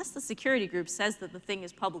 but unless the security group says that the thing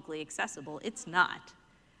is publicly accessible, it's not,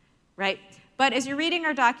 right? But as you're reading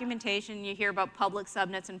our documentation, you hear about public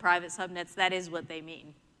subnets and private subnets. That is what they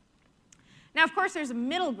mean. Now, of course, there's a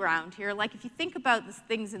middle ground here. Like if you think about the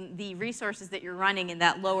things and the resources that you're running in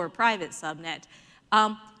that lower private subnet,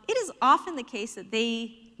 it is often the case that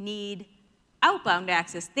they need outbound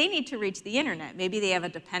access. They need to reach the internet. Maybe they have a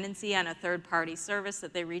dependency on a third-party service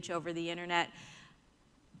that they reach over the internet.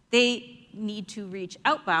 They need to reach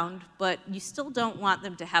outbound, but you still don't want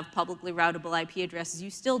them to have publicly routable IP addresses.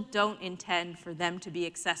 You still don't intend for them to be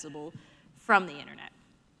accessible from the internet.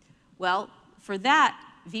 Well, for that,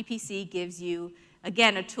 VPC gives you,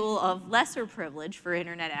 again, a tool of lesser privilege for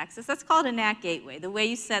internet access. That's called a NAT gateway. The way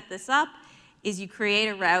you set this up is you create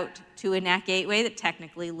a route to a NAT gateway that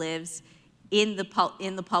technically lives in the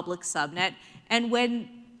public subnet. And when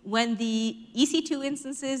the EC2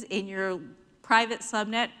 instances in your private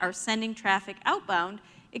subnet are sending traffic outbound,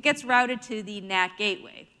 it gets routed to the NAT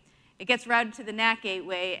gateway. It gets routed to the NAT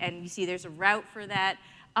gateway, and you see there's a route for that.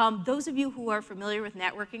 Those of you who are familiar with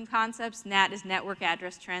networking concepts, NAT is network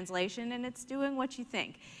address translation, and it's doing what you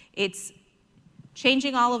think. It's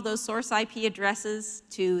changing all of those source IP addresses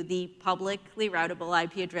to the publicly routable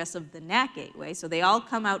IP address of the NAT gateway, so they all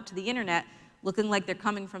come out to the internet looking like they're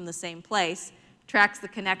coming from the same place, tracks the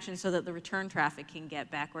connection so that the return traffic can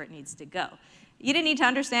get back where it needs to go. You didn't need to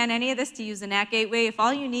understand any of this to use a NAT gateway. If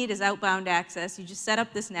all you need is outbound access, you just set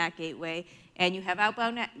up this NAT gateway, and you have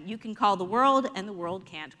outbound, you can call the world, and the world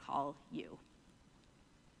can't call you.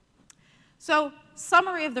 So,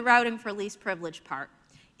 summary of the routing for least privilege part.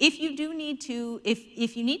 If you do need to,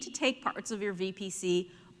 if you need to take parts of your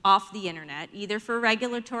VPC off the internet, either for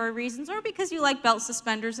regulatory reasons or because you like belt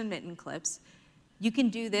suspenders and mitten clips, you can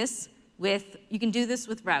do this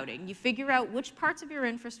with routing. You figure out which parts of your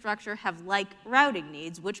infrastructure have like routing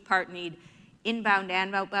needs, which part need inbound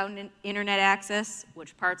and outbound internet access,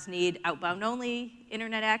 which parts need outbound only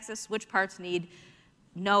internet access, which parts need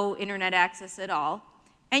no internet access at all,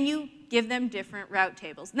 and you give them different route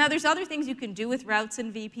tables. Now, there's other things you can do with routes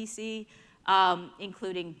in VPC,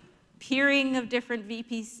 including peering of different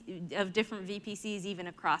VPCs, even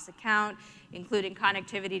across account, including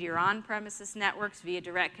connectivity to your on-premises networks via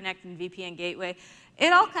Direct Connect and VPN Gateway.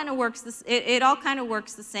 It all kind of works. It all kind of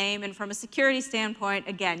works the same. And from a security standpoint,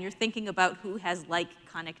 again, you're thinking about who has like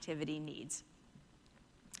connectivity needs.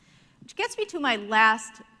 Which gets me to my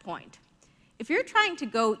last point. If you're trying to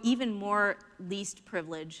go even more least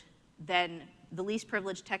privilege than the least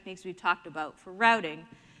privilege techniques we've talked about for routing,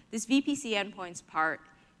 this VPC endpoints part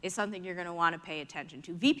is something you're going to want to pay attention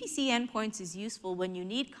to. VPC endpoints is useful when you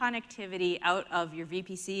need connectivity out of your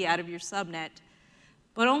VPC, out of your subnet,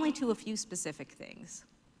 but only to a few specific things.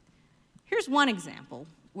 Here's one example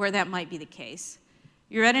where that might be the case.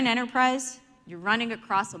 You're at an enterprise, you're running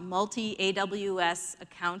across a multi-AWS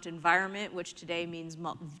account environment, which today means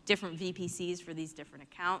different VPCs for these different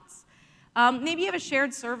accounts. Maybe you have a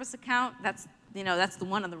shared service account, that's the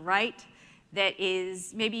one on the right, that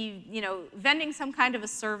is maybe vending some kind of a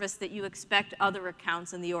service that you expect other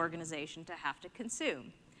accounts in the organization to have to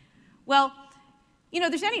consume. Well,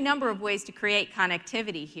 there's any number of ways to create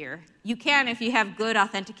connectivity here. You can, if you have good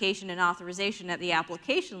authentication and authorization at the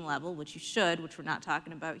application level, which you should, which we're not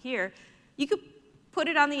talking about here, you could put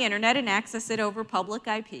it on the internet and access it over public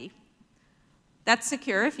IP. That's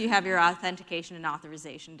secure if you have your authentication and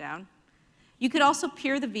authorization down. You could also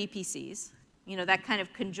peer the VPCs. That kind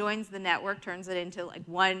of conjoins the network, turns it into like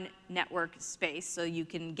one network space so you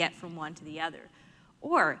can get from one to the other.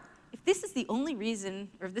 Or if this is the only reason,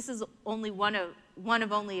 or if this is only one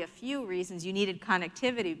of only a few reasons you needed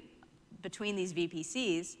connectivity between these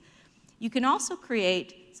VPCs, you can also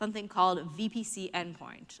create something called a VPC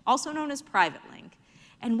endpoint, also known as private link.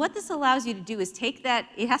 And what this allows you to do is take that,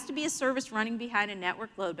 it has to be a service running behind a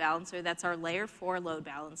network load balancer, that's our layer 4 load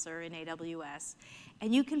balancer in AWS,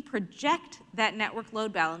 and you can project that network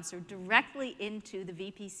load balancer directly into the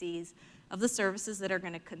VPCs of the services that are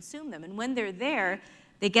going to consume them. And when they're there,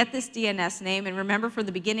 they get this DNS name. And remember from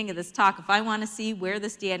the beginning of this talk, if I want to see where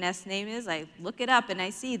this DNS name is, I look it up and I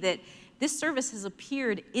see that this service has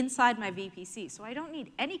appeared inside my VPC. So I don't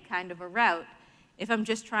need any kind of a route if I'm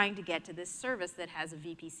just trying to get to this service that has a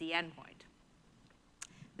VPC endpoint.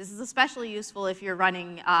 This is especially useful if you're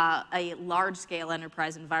running a large-scale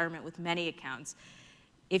enterprise environment with many accounts.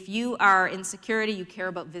 If you are in security, you care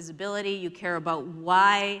about visibility, you care about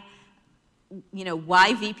why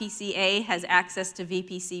VPC A has access to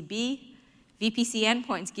VPC B. VPC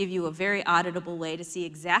endpoints give you a very auditable way to see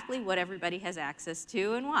exactly what everybody has access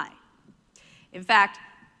to and why. In fact,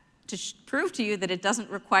 to prove to you that it doesn't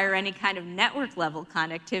require any kind of network level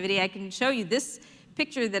connectivity, I can show you this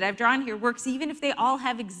picture that I've drawn here works even if they all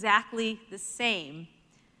have exactly the same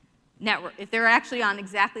network. If they're actually on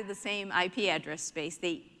exactly the same IP address space,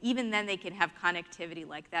 even then they can have connectivity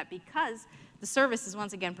like that because the service is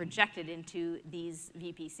once again projected into these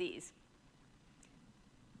VPCs.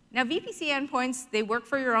 Now, VPC endpoints, they work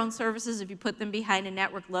for your own services if you put them behind a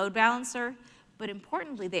network load balancer, but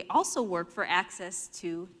importantly, they also work for access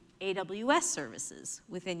to AWS services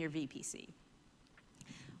within your VPC.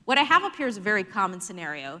 What I have up here is a very common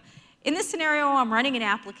scenario. In this scenario, I'm running an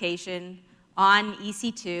application on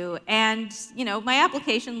EC2, and my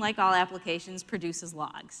application, like all applications, produces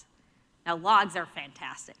logs. Now, logs are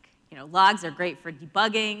fantastic. Logs are great for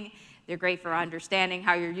debugging, they're great for understanding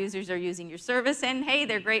how your users are using your service, and hey,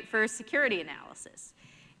 they're great for security analysis.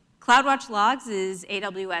 CloudWatch Logs is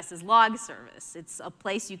AWS's log service. It's a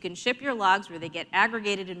place you can ship your logs where they get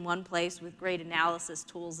aggregated in one place with great analysis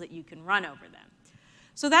tools that you can run over them.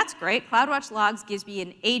 So that's great. CloudWatch Logs gives me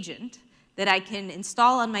an agent that I can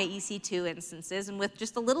install on my EC2 instances, and with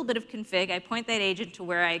just a little bit of config, I point that agent to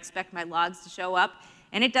where I expect my logs to show up,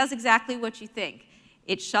 and it does exactly what you think.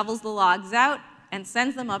 It shovels the logs out and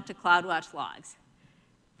sends them up to CloudWatch Logs.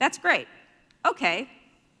 That's great. Okay,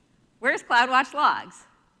 where's CloudWatch Logs?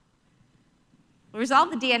 Resolve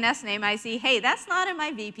the DNS name, I see, hey, that's not in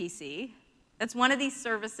my VPC. That's one of these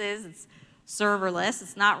services. It's serverless.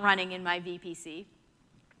 It's not running in my VPC.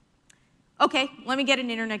 Okay, let me get an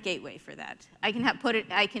internet gateway for that. I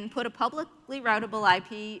can put a publicly routable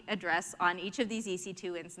IP address on each of these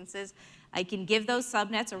EC2 instances. I can give those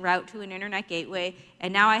subnets a route to an internet gateway,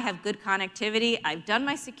 and now I have good connectivity. I've done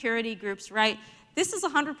my security groups right. This is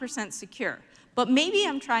 100% secure. but maybe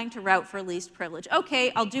I'm trying to route for least privilege.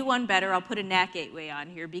 Okay, I'll do one better. I'll put a NAT gateway on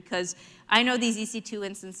here because I know these EC2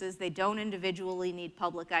 instances, they don't individually need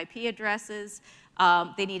public IP addresses.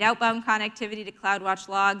 They need outbound connectivity to CloudWatch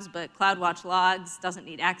logs, but CloudWatch logs doesn't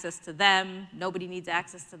need access to them. Nobody needs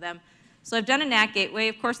access to them. So I've done a NAT gateway.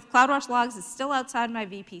 Of course, CloudWatch logs is still outside my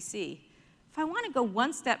VPC. If I want to go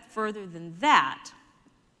one step further than that,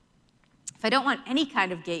 if I don't want any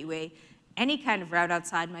kind of gateway, any kind of route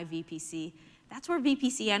outside my VPC, that's where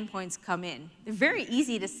VPC endpoints come in. They're very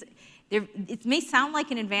easy to, it may sound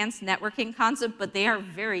like an advanced networking concept, but they are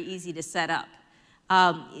very easy to set up.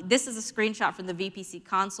 This is a screenshot from the VPC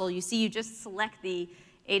console. You see, you just select the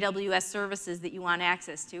AWS services that you want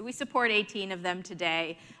access to. We support 18 of them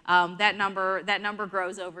today. That number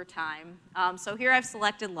grows over time. So here I've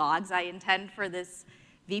selected logs. I intend for this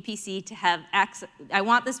VPC to have access. I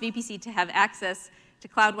want this VPC to have access to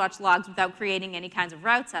CloudWatch logs without creating any kinds of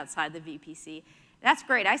routes outside the VPC. That's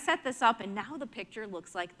great. I set this up, and now the picture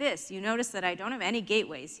looks like this. You notice that I don't have any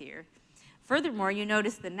gateways here. Furthermore, you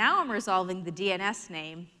notice that now I'm resolving the DNS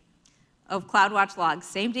name of CloudWatch logs,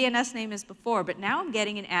 same DNS name as before, but now I'm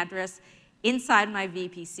getting an address inside my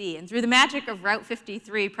VPC. And through the magic of Route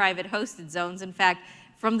 53 private hosted zones, in fact,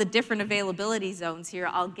 from the different availability zones here,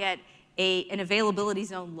 I'll get an availability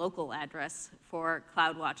zone local address for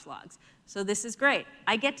CloudWatch logs. So this is great.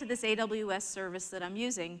 I get to this AWS service that I'm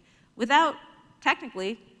using without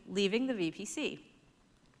technically leaving the VPC.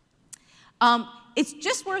 It's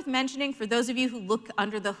just worth mentioning for those of you who look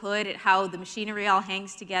under the hood at how the machinery all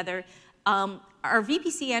hangs together, our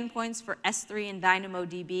VPC endpoints for S3 and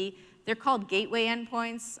DynamoDB, they're called gateway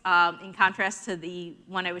endpoints, in contrast to the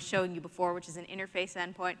one I was showing you before, which is an interface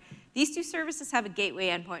endpoint. These two services have a gateway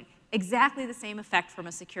endpoint, exactly the same effect from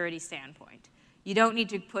a security standpoint. You don't need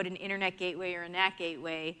to put an internet gateway or a NAT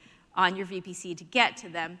gateway on your VPC to get to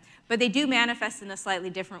them, but they do manifest in a slightly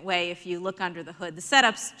different way if you look under the hood. The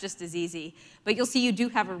setup's just as easy, but you'll see you do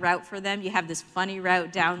have a route for them. You have this funny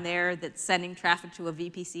route down there that's sending traffic to a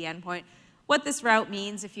VPC endpoint. What this route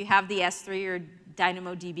means, if you have the S3 or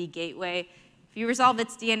DynamoDB gateway, if you resolve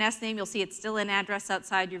its DNS name, you'll see it's still an address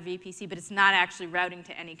outside your VPC, but it's not actually routing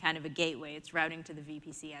to any kind of a gateway. It's routing to the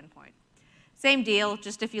VPC endpoint. Same deal,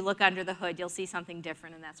 just if you look under the hood, you'll see something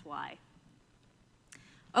different, and that's why.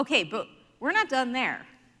 Okay, but we're not done there.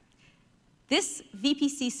 This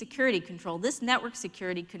VPC security control, this network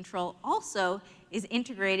security control, also is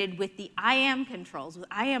integrated with the IAM controls, with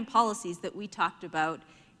IAM policies that we talked about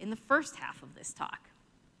in the first half of this talk.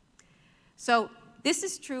 So this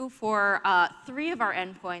is true for 3 of our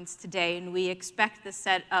endpoints today, and we expect the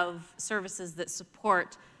set of services that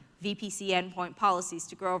support VPC endpoint policies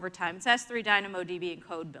to grow over time. It's S3, DynamoDB, and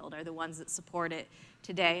CodeBuild are the ones that support it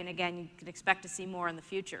today, and again, you can expect to see more in the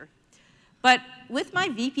future. But with my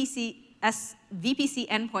VPC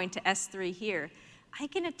endpoint to S3 here, I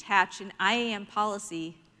can attach an IAM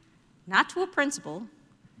policy not to a principal,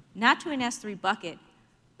 not to an S3 bucket,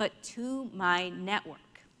 but to my network.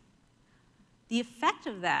 The effect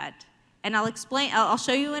of that, and I'll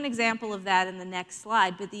show you an example of that in the next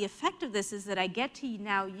slide, but the effect of this is that I get to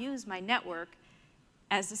now use my network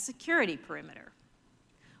as a security perimeter.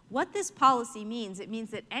 What this policy means, it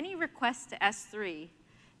means that any request to S3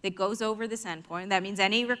 that goes over this endpoint, that means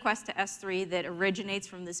any request to S3 that originates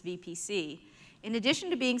from this VPC, in addition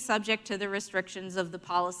to being subject to the restrictions of the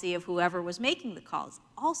policy of whoever was making the call, is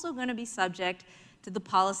also going to be subject to the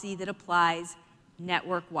policy that applies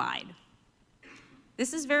network-wide.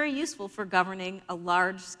 This is very useful for governing a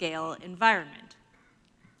large-scale environment.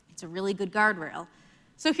 It's a really good guardrail.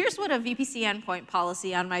 So here's what a VPC endpoint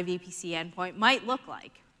policy on my VPC endpoint might look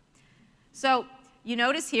like. So you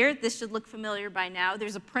notice here, this should look familiar by now.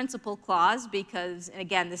 There's a principal clause because,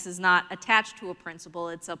 again, this is not attached to a principal.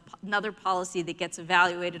 It's another policy that gets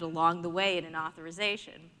evaluated along the way in an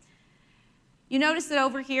authorization. You notice that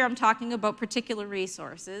over here I'm talking about particular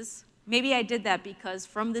resources. Maybe I did that because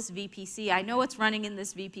from this VPC, I know what's running in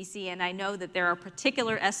this VPC, and I know that there are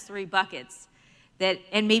particular S3 buckets that,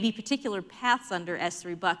 and maybe particular paths under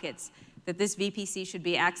S3 buckets that this VPC should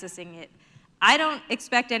be accessing it. I don't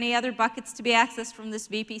expect any other buckets to be accessed from this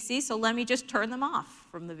VPC, so let me just turn them off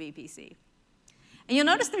from the VPC. And you'll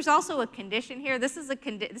notice there's also a condition here. This is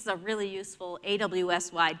a really useful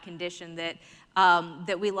AWS-wide condition that,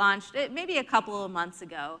 that we launched maybe a couple of months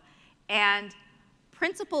ago. And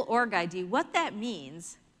principal org ID, what that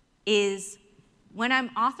means is when I'm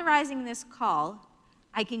authorizing this call,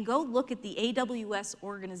 I can go look at the AWS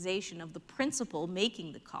organization of the principal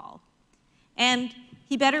making the call. And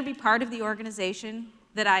he better be part of the organization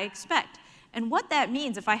that I expect. And what that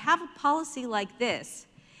means, if I have a policy like this,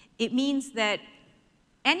 it means that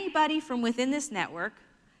Anybody from within this network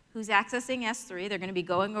who's accessing S3, they're going to be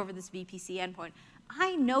going over this VPC endpoint.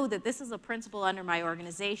 I know that this is a principal under my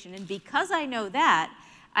organization, and because I know that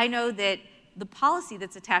the policy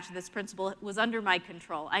that's attached to this principal was under my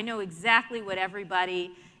control. I know exactly what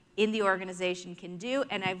everybody in the organization can do,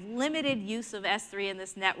 and I've limited use of S3 in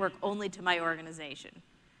this network only to my organization,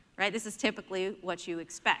 right? This is typically what you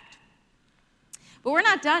expect. But we're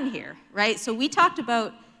not done here, right? So we talked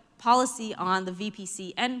about policy on the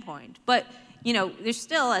VPC endpoint, but there's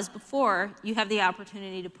still, as before, you have the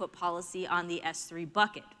opportunity to put policy on the S3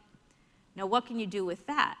 bucket. Now, what can you do with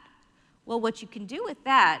that? Well, what you can do with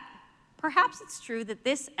that, perhaps it's true that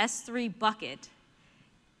this S3 bucket,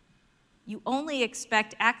 you only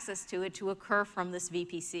expect access to it to occur from this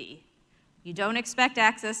VPC. You don't expect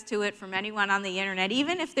access to it from anyone on the internet,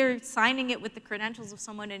 even if they're signing it with the credentials of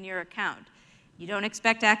someone in your account. You don't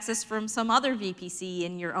expect access from some other VPC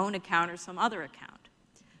in your own account or some other account.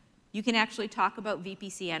 You can actually talk about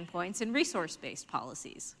VPC endpoints and resource-based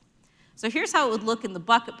policies. So here's how it would look in the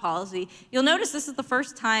bucket policy. You'll notice this is the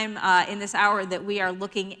first time in this hour that we are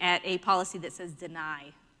looking at a policy that says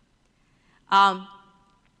deny.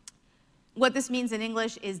 What this means in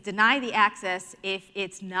English is deny the access if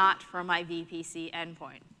it's not from my VPC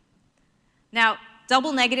endpoint. Now,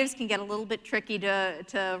 double negatives can get a little bit tricky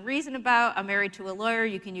to reason about. I'm married to a lawyer.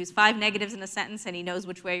 You can use 5 negatives in a sentence and he knows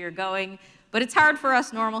which way you're going. But it's hard for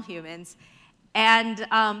us normal humans. And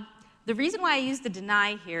the reason why I use the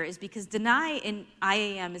deny here is because deny in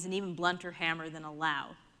IAM is an even blunter hammer than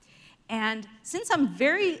allow. And since I'm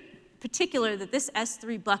very particular that this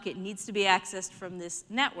S3 bucket needs to be accessed from this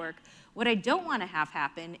network, what I don't want to have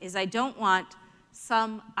happen is I don't want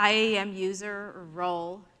some IAM user or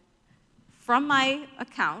role from my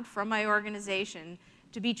account, from my organization,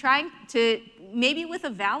 to be trying to, maybe with a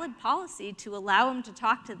valid policy, to allow him to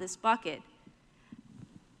talk to this bucket.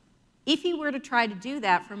 If he were to try to do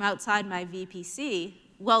that from outside my VPC,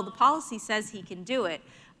 well, the policy says he can do it,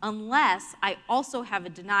 unless I also have a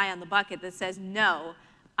deny on the bucket that says, no,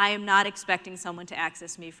 I am not expecting someone to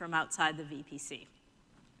access me from outside the VPC.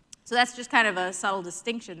 So that's just kind of a subtle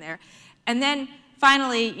distinction there. And then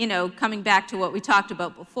finally, coming back to what we talked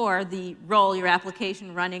about before, the role, your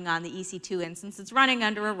application running on the EC2 instance, it's running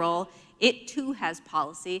under a role. It too has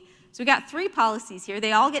policy. So we got 3 policies here.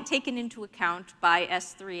 They all get taken into account by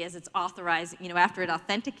S3 as it's authorized, after it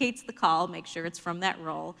authenticates the call, make sure it's from that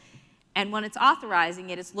role. And when it's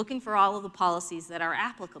authorizing it, it's looking for all of the policies that are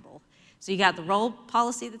applicable. So you got the role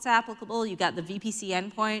policy that's applicable, you got the VPC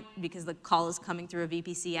endpoint, because the call is coming through a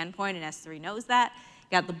VPC endpoint, and S3 knows that.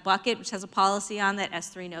 You got the bucket, which has a policy on that,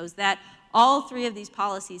 S3 knows that. All 3 of these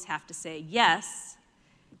policies have to say yes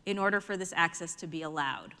in order for this access to be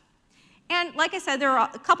allowed. And like I said, there are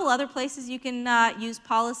a couple other places you can use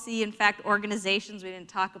policy. In fact, organizations, we didn't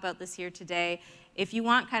talk about this here today. If you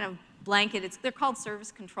want kind of blanket, they're called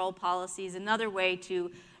service control policies, another way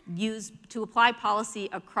to apply policy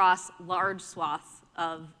across large swaths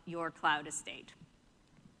of your cloud estate.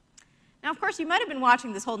 Now, of course, you might have been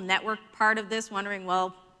watching this whole network part of this, wondering,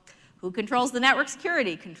 well, who controls the network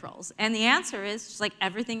security controls? And the answer is, just like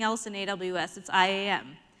everything else in AWS, it's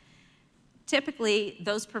IAM. Typically,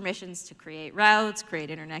 those permissions to create routes, create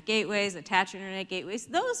internet gateways, attach internet gateways,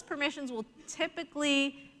 those permissions will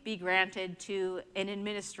typically be granted to an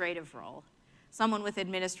administrative role, someone with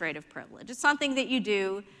administrative privilege. It's something that you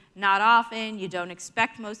do not often. You don't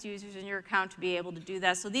expect most users in your account to be able to do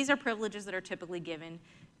that. So these are privileges that are typically given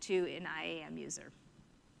to an IAM user.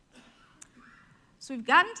 So we've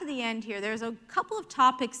gotten to the end here. There's a couple of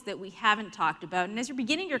topics that we haven't talked about. And as you're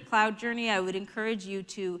beginning your cloud journey, I would encourage you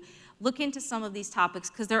to look into some of these topics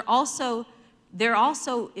because they're also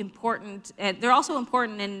important. They're also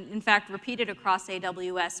important and, in fact, repeated across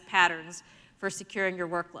AWS patterns for securing your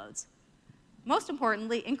workloads. Most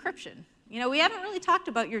importantly, encryption. We haven't really talked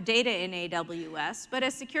about your data in AWS, but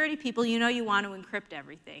as security people, you want to encrypt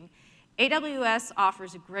everything. AWS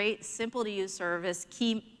offers a great, simple-to-use service,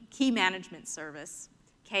 key management service,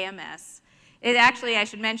 KMS. It actually, I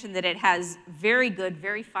should mention that it has very good,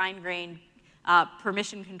 very fine-grained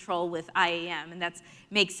permission control with IAM, and that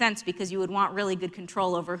makes sense because you would want really good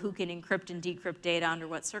control over who can encrypt and decrypt data under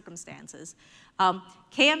what circumstances.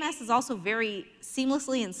 KMS is also very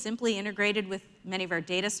seamlessly and simply integrated with many of our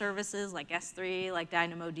data services like S3, like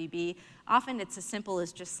DynamoDB. Often it's as simple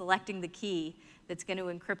as just selecting the key that's going to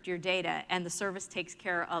encrypt your data, and the service takes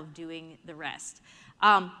care of doing the rest.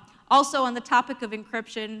 Also, on the topic of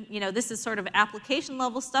encryption, this is sort of application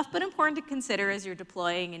level stuff, but important to consider as you're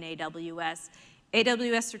deploying in AWS.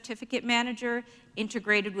 AWS Certificate Manager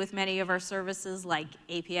integrated with many of our services like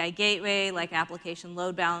API Gateway, like Application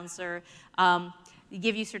Load Balancer.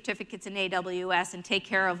 give you certificates in AWS and take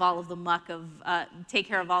care of all of the muck of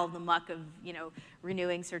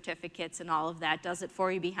renewing certificates and all of that. Does it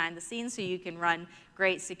for you behind the scenes so you can run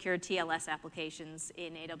great secure TLS applications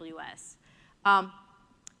in AWS.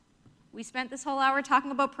 We spent this whole hour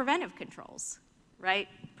talking about preventive controls, right?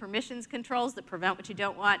 Permissions controls that prevent what you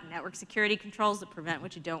don't want, network security controls that prevent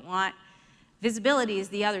what you don't want. Visibility is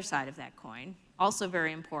the other side of that coin, also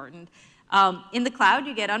very important. In the cloud,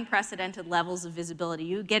 you get unprecedented levels of visibility.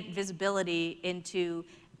 You get visibility into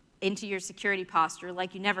your security posture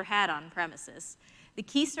like you never had on premises. The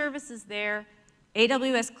key services there,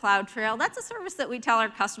 AWS CloudTrail, that's a service that we tell our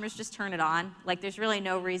customers just turn it on. Like there's really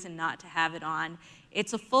no reason not to have it on.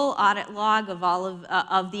 It's a full audit log of all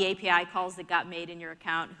of the API calls that got made in your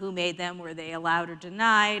account, who made them, were they allowed or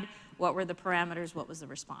denied, what were the parameters, what was the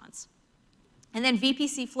response. And then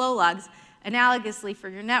VPC flow logs, analogously for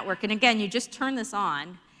your network. And again, you just turn this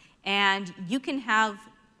on, and you can have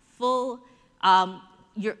full,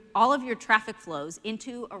 all of your traffic flows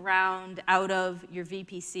into, around, out of your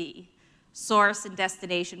VPC, source and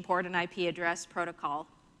destination, port and IP address, protocol.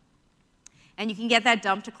 And you can get that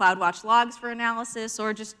dumped to CloudWatch logs for analysis,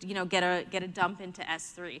 or just get a dump into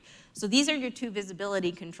S3. So these are your two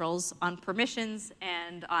visibility controls on permissions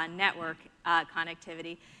and on network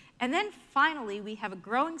connectivity. And then finally, we have a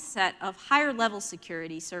growing set of higher level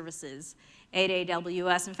security services at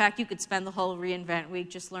AWS. In fact, you could spend the whole reInvent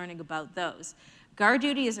week just learning about those.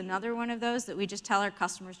 GuardDuty is another one of those that we just tell our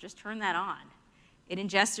customers, just turn that on. It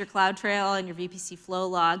ingests your CloudTrail and your VPC flow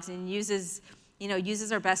logs and uses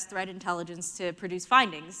our best threat intelligence to produce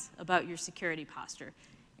findings about your security posture.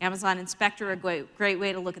 Amazon Inspector, a great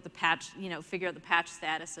way to look at the patch, figure out the patch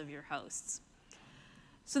status of your hosts.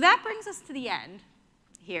 So that brings us to the end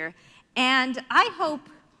here. And I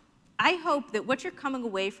hope that what you're coming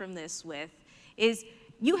away from this with is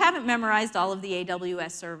you haven't memorized all of the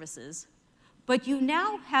AWS services, but you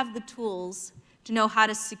now have the tools to know how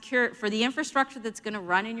to secure, for the infrastructure that's going to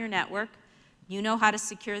run in your network, you know how to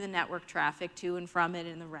secure the network traffic to and from it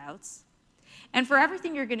and the routes. And for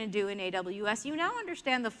everything you're going to do in AWS, you now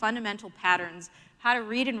understand the fundamental patterns, how to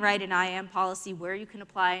read and write an IAM policy, where you can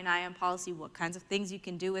apply an IAM policy, what kinds of things you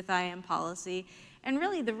can do with IAM policy. And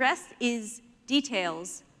really, the rest is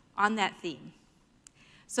details on that theme.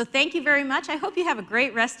 So thank you very much. I hope you have a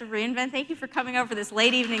great rest of reInvent. Thank you for coming over for this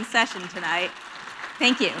late evening session tonight.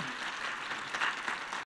 Thank you.